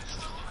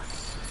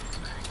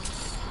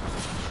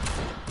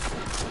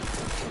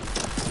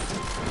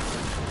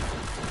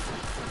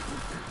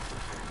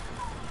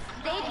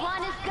 Stage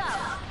 1 is go.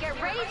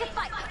 Get ready to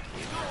fight.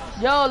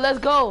 Yo, let's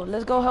go.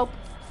 Let's go help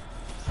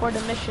for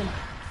the mission.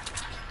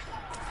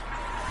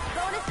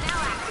 Bonus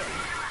now active.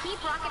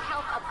 Keep rocket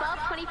health above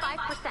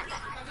 25%.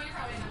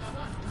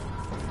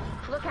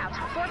 Look out.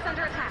 Force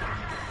under attack.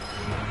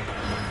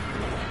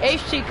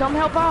 HT, come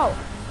help out.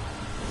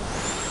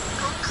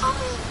 I'm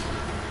coming.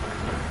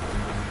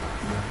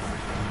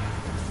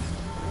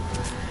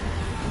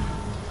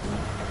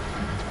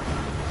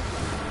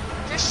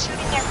 Just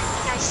shooting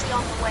everything I see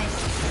on the way.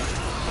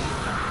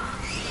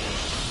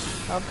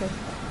 Okay.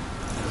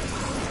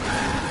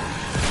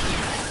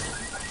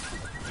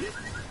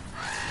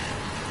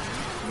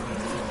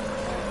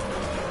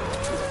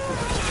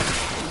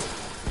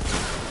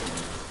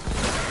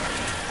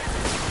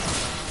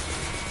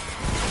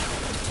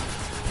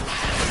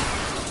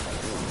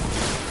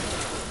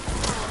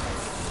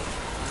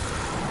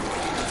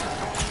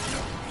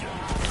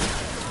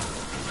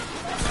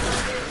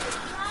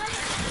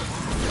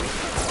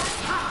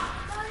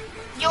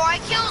 Yo, I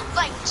killed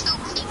like 2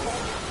 people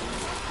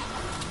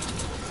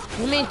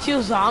You mean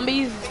 2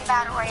 zombies? in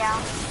Battle Royale.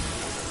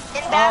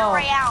 In Battle Oh.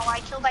 Royale,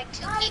 I killed like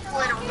 2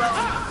 people in a row.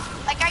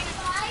 Like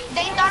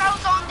they thought I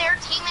was on their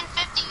team in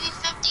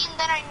 50v50 and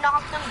then I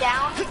knocked them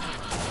down. And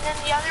then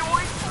the other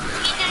one,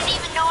 he didn't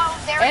even know I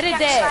was there. Edit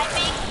that.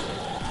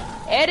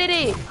 Sniping, Edit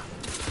it.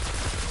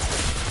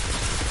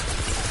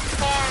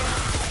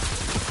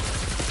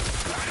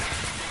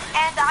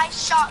 and I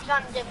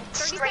shotgunned him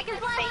straight in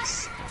the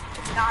face.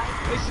 Died.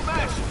 Hey,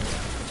 smash!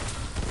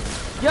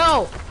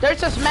 Yo,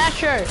 there's a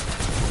smasher.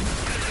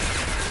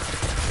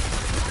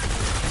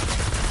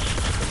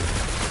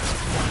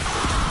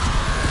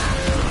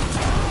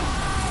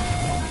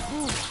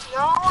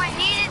 No, I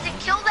needed to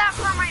kill that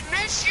for my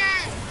mission.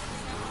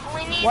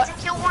 Only needed What? to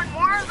kill one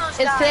more of those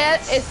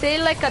guys. Is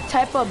it like a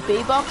type of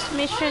B-box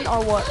mission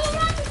or what?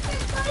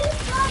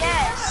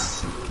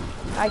 Yes.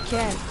 I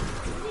can.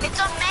 It's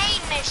a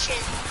main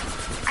mission.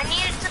 I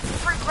needed to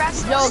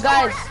progress. Yo, the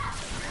guys. story.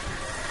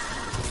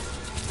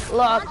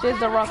 Look, there's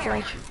the rocket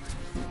launcher.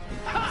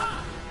 No,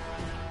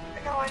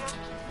 I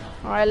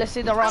know. Alright, let's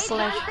see the rocket Stage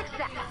launcher. 1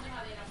 success.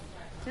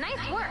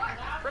 Nice work.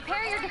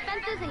 Repair your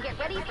defenses and get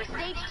ready for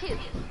stage 2.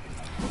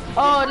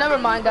 Oh, never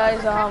mind,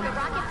 guys. The rocket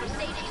for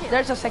stage 2.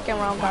 There's a second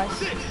round,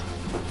 guys.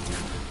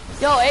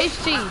 Yo,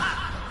 HT,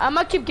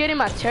 I'ma keep getting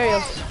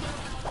materials.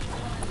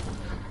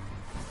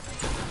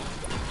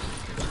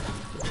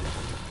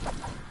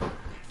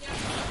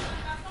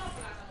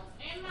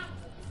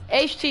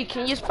 HT,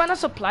 can you spawn a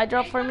supply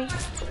drop for me?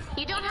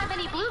 You don't have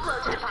any blue glow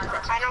to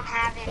deposit. I don't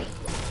have any.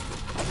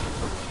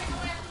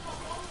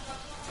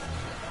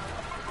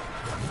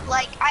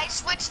 Like, I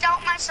switched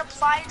out my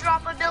supply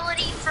drop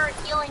ability for a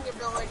healing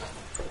ability.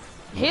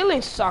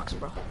 Healing sucks,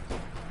 bro.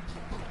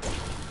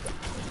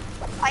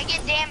 I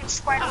get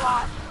damaged quite a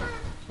lot.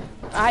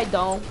 I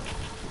don't.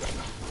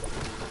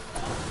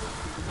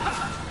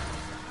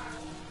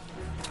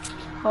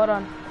 Hold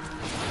on.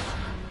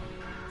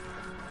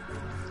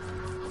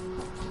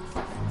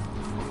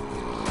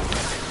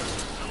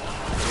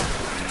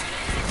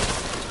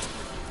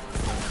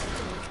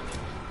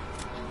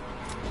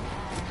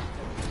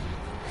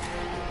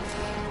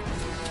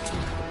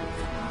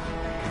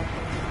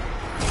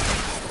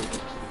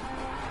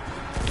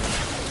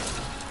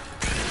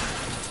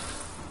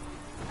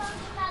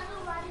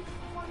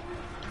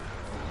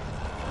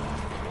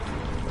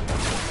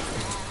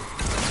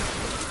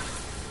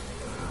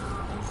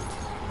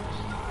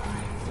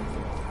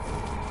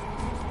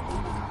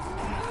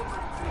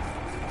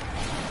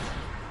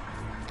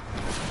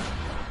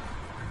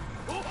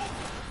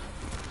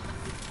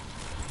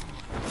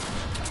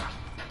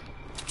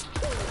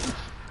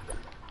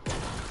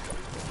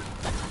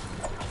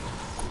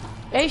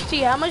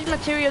 HT, how much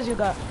materials you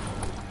got?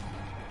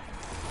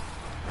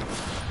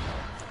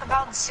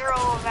 About 0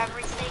 of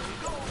everything.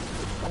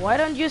 Why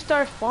don't you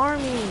start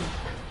farming?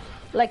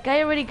 Like,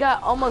 I already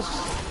got almost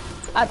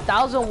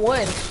 1,000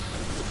 wood.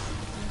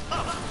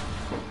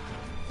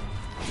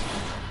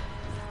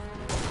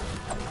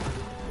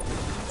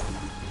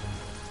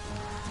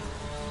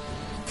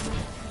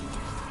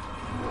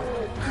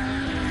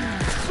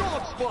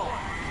 Dog spawn!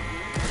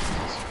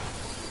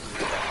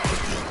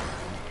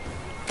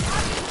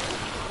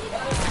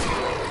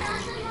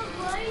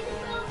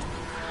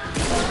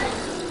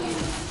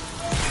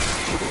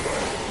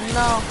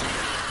 No.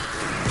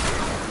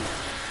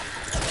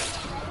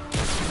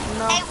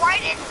 No. Hey,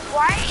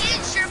 why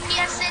is your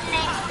PSN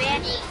name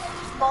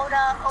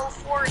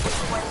Vannymota04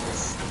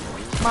 anyways?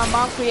 My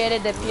mom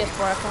created the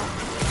PS4 account.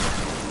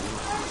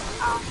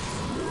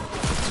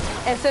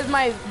 It says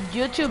my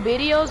YouTube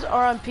videos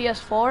are on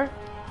PS4.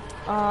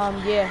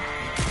 Yeah.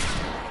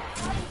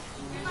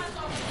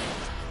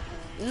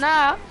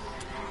 Nah.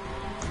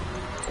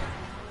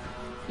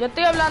 Yo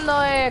estoy hablando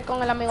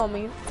con el amigo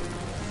mío.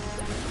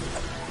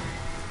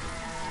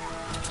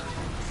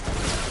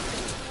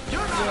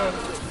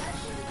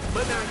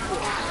 But now you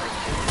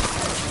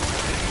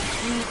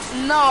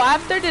are. No,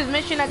 after this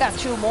mission I got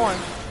 2 more.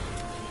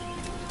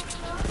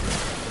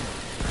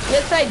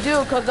 Yes I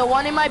do, cause the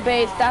one in my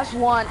base, that's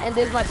 1, and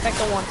this is my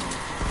second one.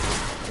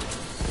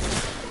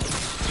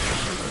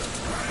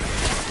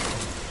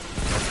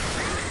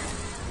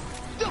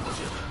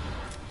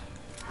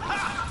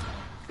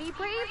 Be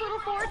brave, little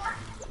fort.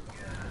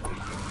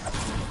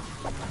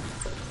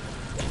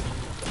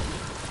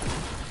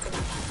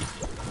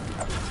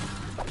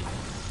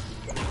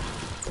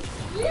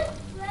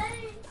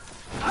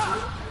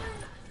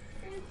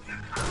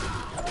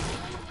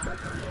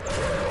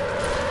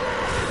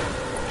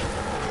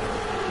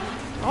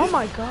 Oh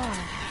my god.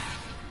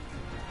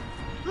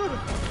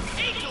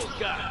 Eat those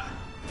guys!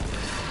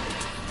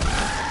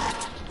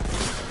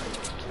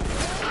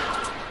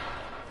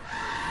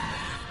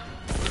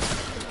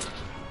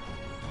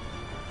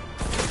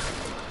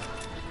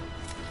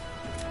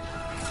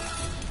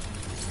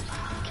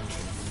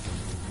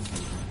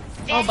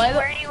 Vanny, by the-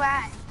 where are you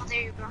at? Oh,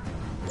 there you go.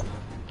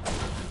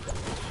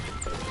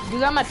 You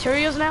got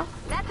materials now?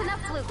 That's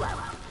enough blue glow.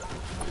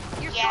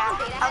 Your Yeah, spawn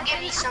data I'll has give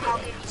been you some, I'll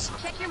give you some.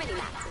 Check your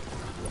mini-map.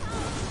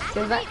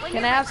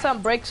 Can I have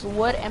some bricks,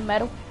 wood, and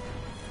metal?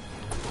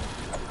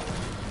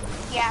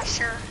 Yeah,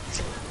 sure.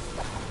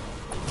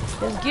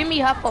 Just give me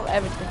half of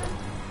everything.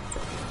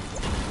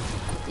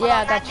 Yeah,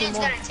 I got that you dude's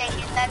more. gonna take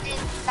it. That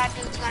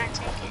dude's gonna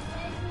take it.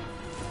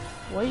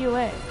 Where you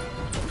at?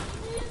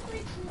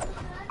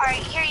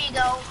 Alright, here you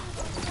go.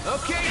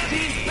 Okay,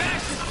 team,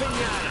 finish this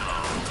pinata.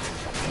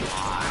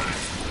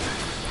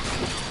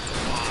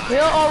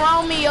 Heal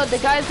around me, yo. The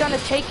guy's gonna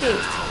take it.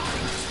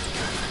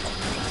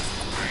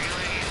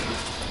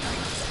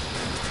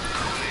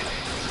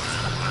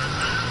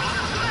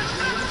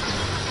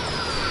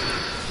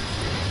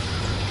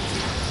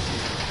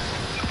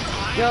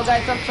 Yo,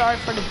 guys, I'm sorry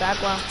for the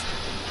background.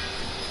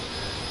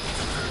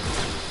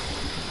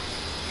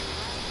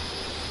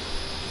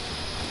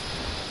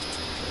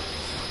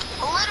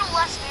 A little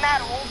less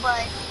metal,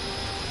 but...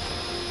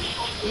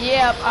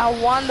 Yeah, I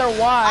wonder Let me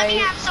why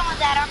have some of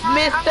that. I'm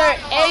Mr.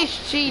 running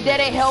HG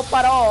didn't help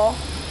at all. low.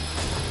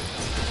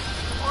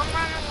 I'm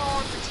running low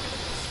on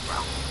potatoes, bro.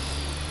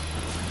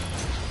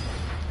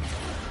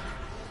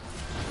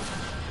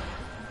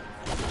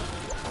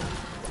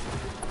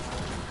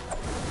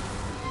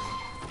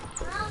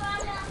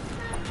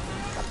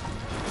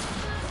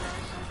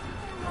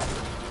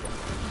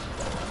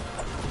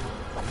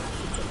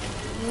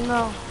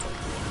 No.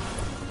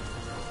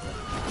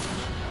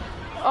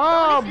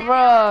 Oh,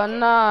 bro,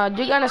 nah.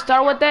 You gonna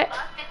start with that?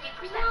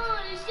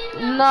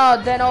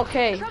 No, then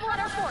okay.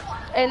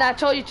 And I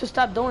told you to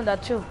stop doing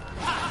that too.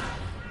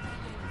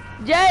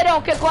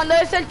 Jaron, que cuando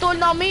es el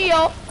turno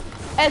mío,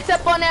 él se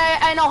pone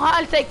a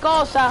enojarse y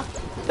cosas.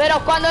 Pero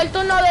cuando es el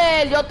turno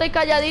de él, yo estoy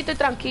calladito y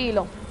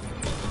tranquilo.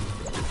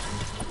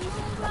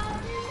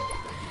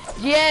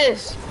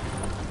 Yes.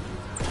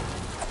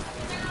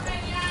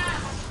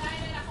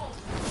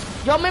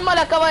 Yo mismo le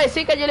acabo de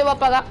decir que yo le iba a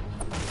pagar.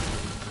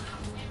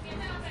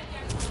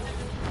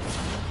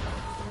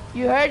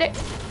 You heard it?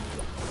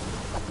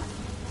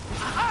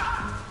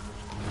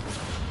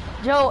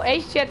 Yo,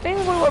 HG, I think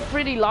we were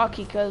pretty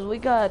lucky because we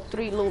got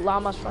 3 loot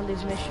llamas from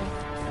this mission.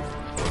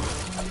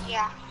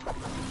 Yeah.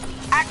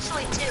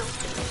 Actually, 2.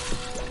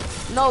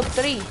 No,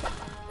 3.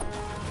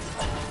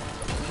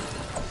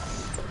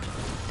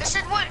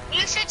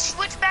 You should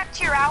switch back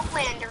to your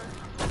Outlander.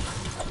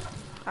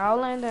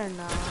 Outlander,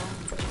 no.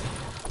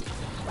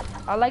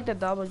 I like the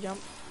double jump.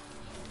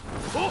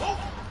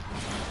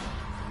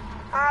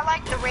 I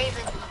like the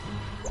Raven.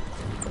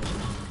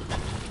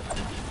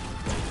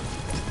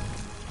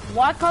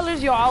 What color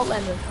is your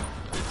Outlander?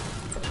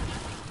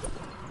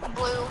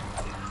 Blue.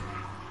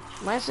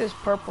 Mine says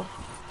purple.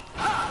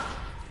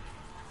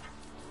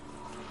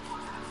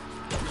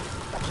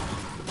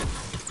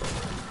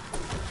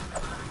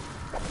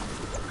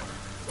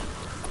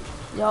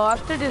 Yo,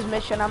 after this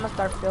mission, I'm gonna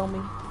start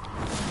filming.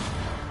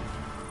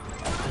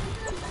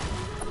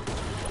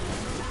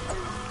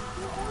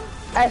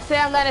 I say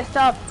I'm gonna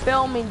stop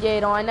filming,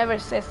 Jadon. I never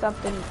said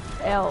something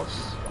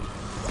else.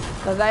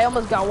 Cause I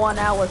almost got 1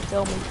 hour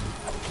filming.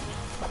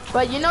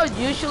 But you know,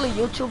 usually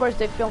YouTubers,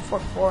 they film for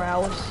 4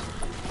 hours.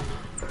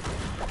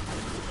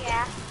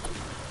 Yeah.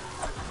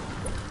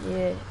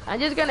 Yeah, I'm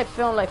just gonna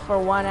film like for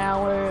 1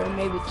 hour, or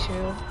maybe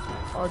 2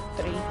 or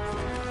 3.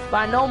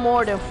 But no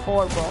more than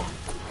 4, bro.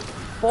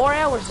 4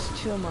 hours is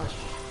too much.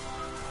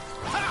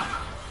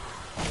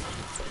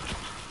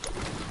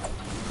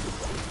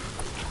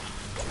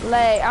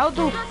 Like, I'll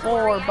do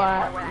 4,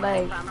 but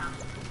like,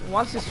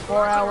 once it's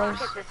 4 hours.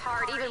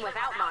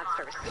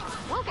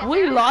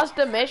 We lost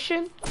the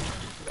mission?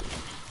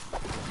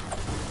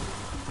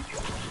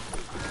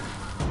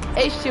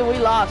 HT, we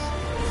lost.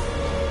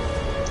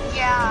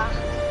 Yeah.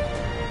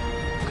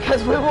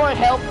 Because we weren't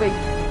helping.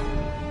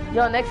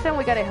 Yo, next time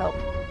we gotta help.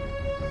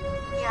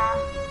 Yeah.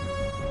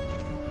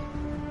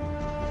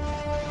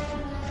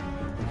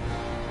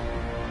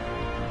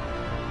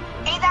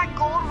 Hey, that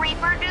Gold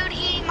Reaper dude,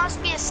 he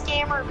must be a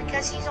scammer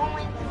because he's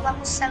only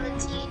level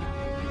 17.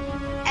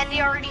 And he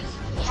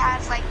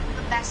has like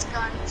the best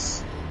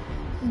guns.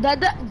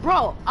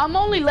 Bro, I'm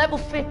only level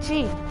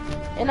 15.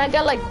 And I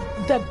got like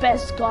the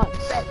best guns.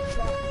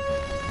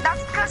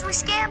 That's because we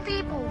scam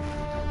people.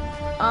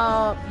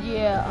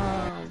 Yeah,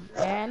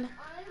 and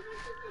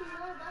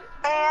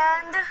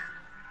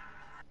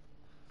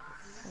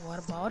what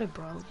about it,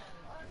 bro?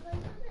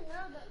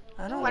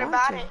 I don't what want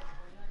about to. it?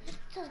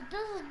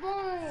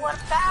 What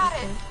about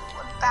it?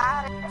 What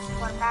about it?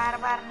 What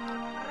about it?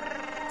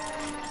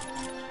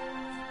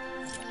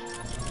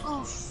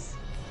 Oof.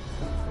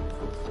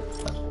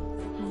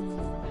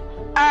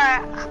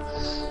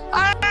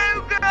 I'm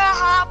gonna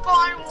hop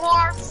on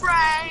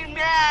Warframe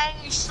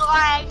and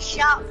slash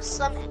up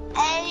some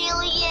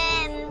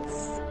aliens.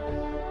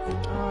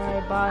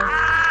 Alright, bye.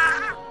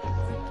 Ah.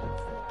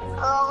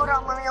 Oh, hold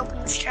on, let me open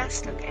this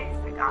chest. Okay,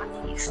 I got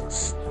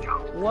useless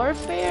junk.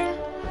 Warfare?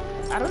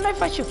 I don't know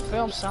if I should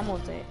film some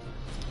of it.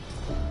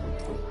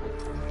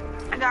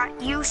 I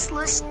got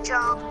useless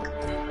junk.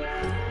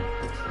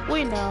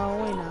 We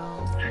know.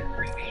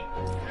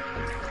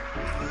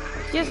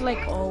 Just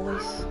like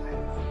always.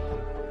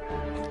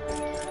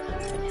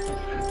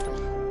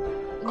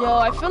 Yo,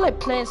 I feel like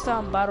playing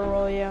some Battle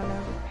Royale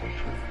now.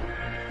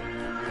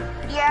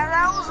 Yeah,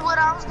 that was what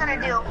I was gonna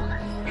do.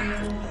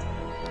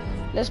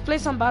 Let's play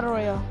some Battle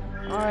Royale.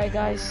 Alright,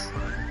 guys.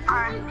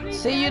 Alright.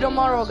 See you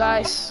tomorrow,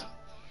 guys.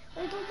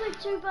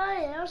 Então,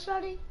 vai,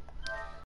 sorry.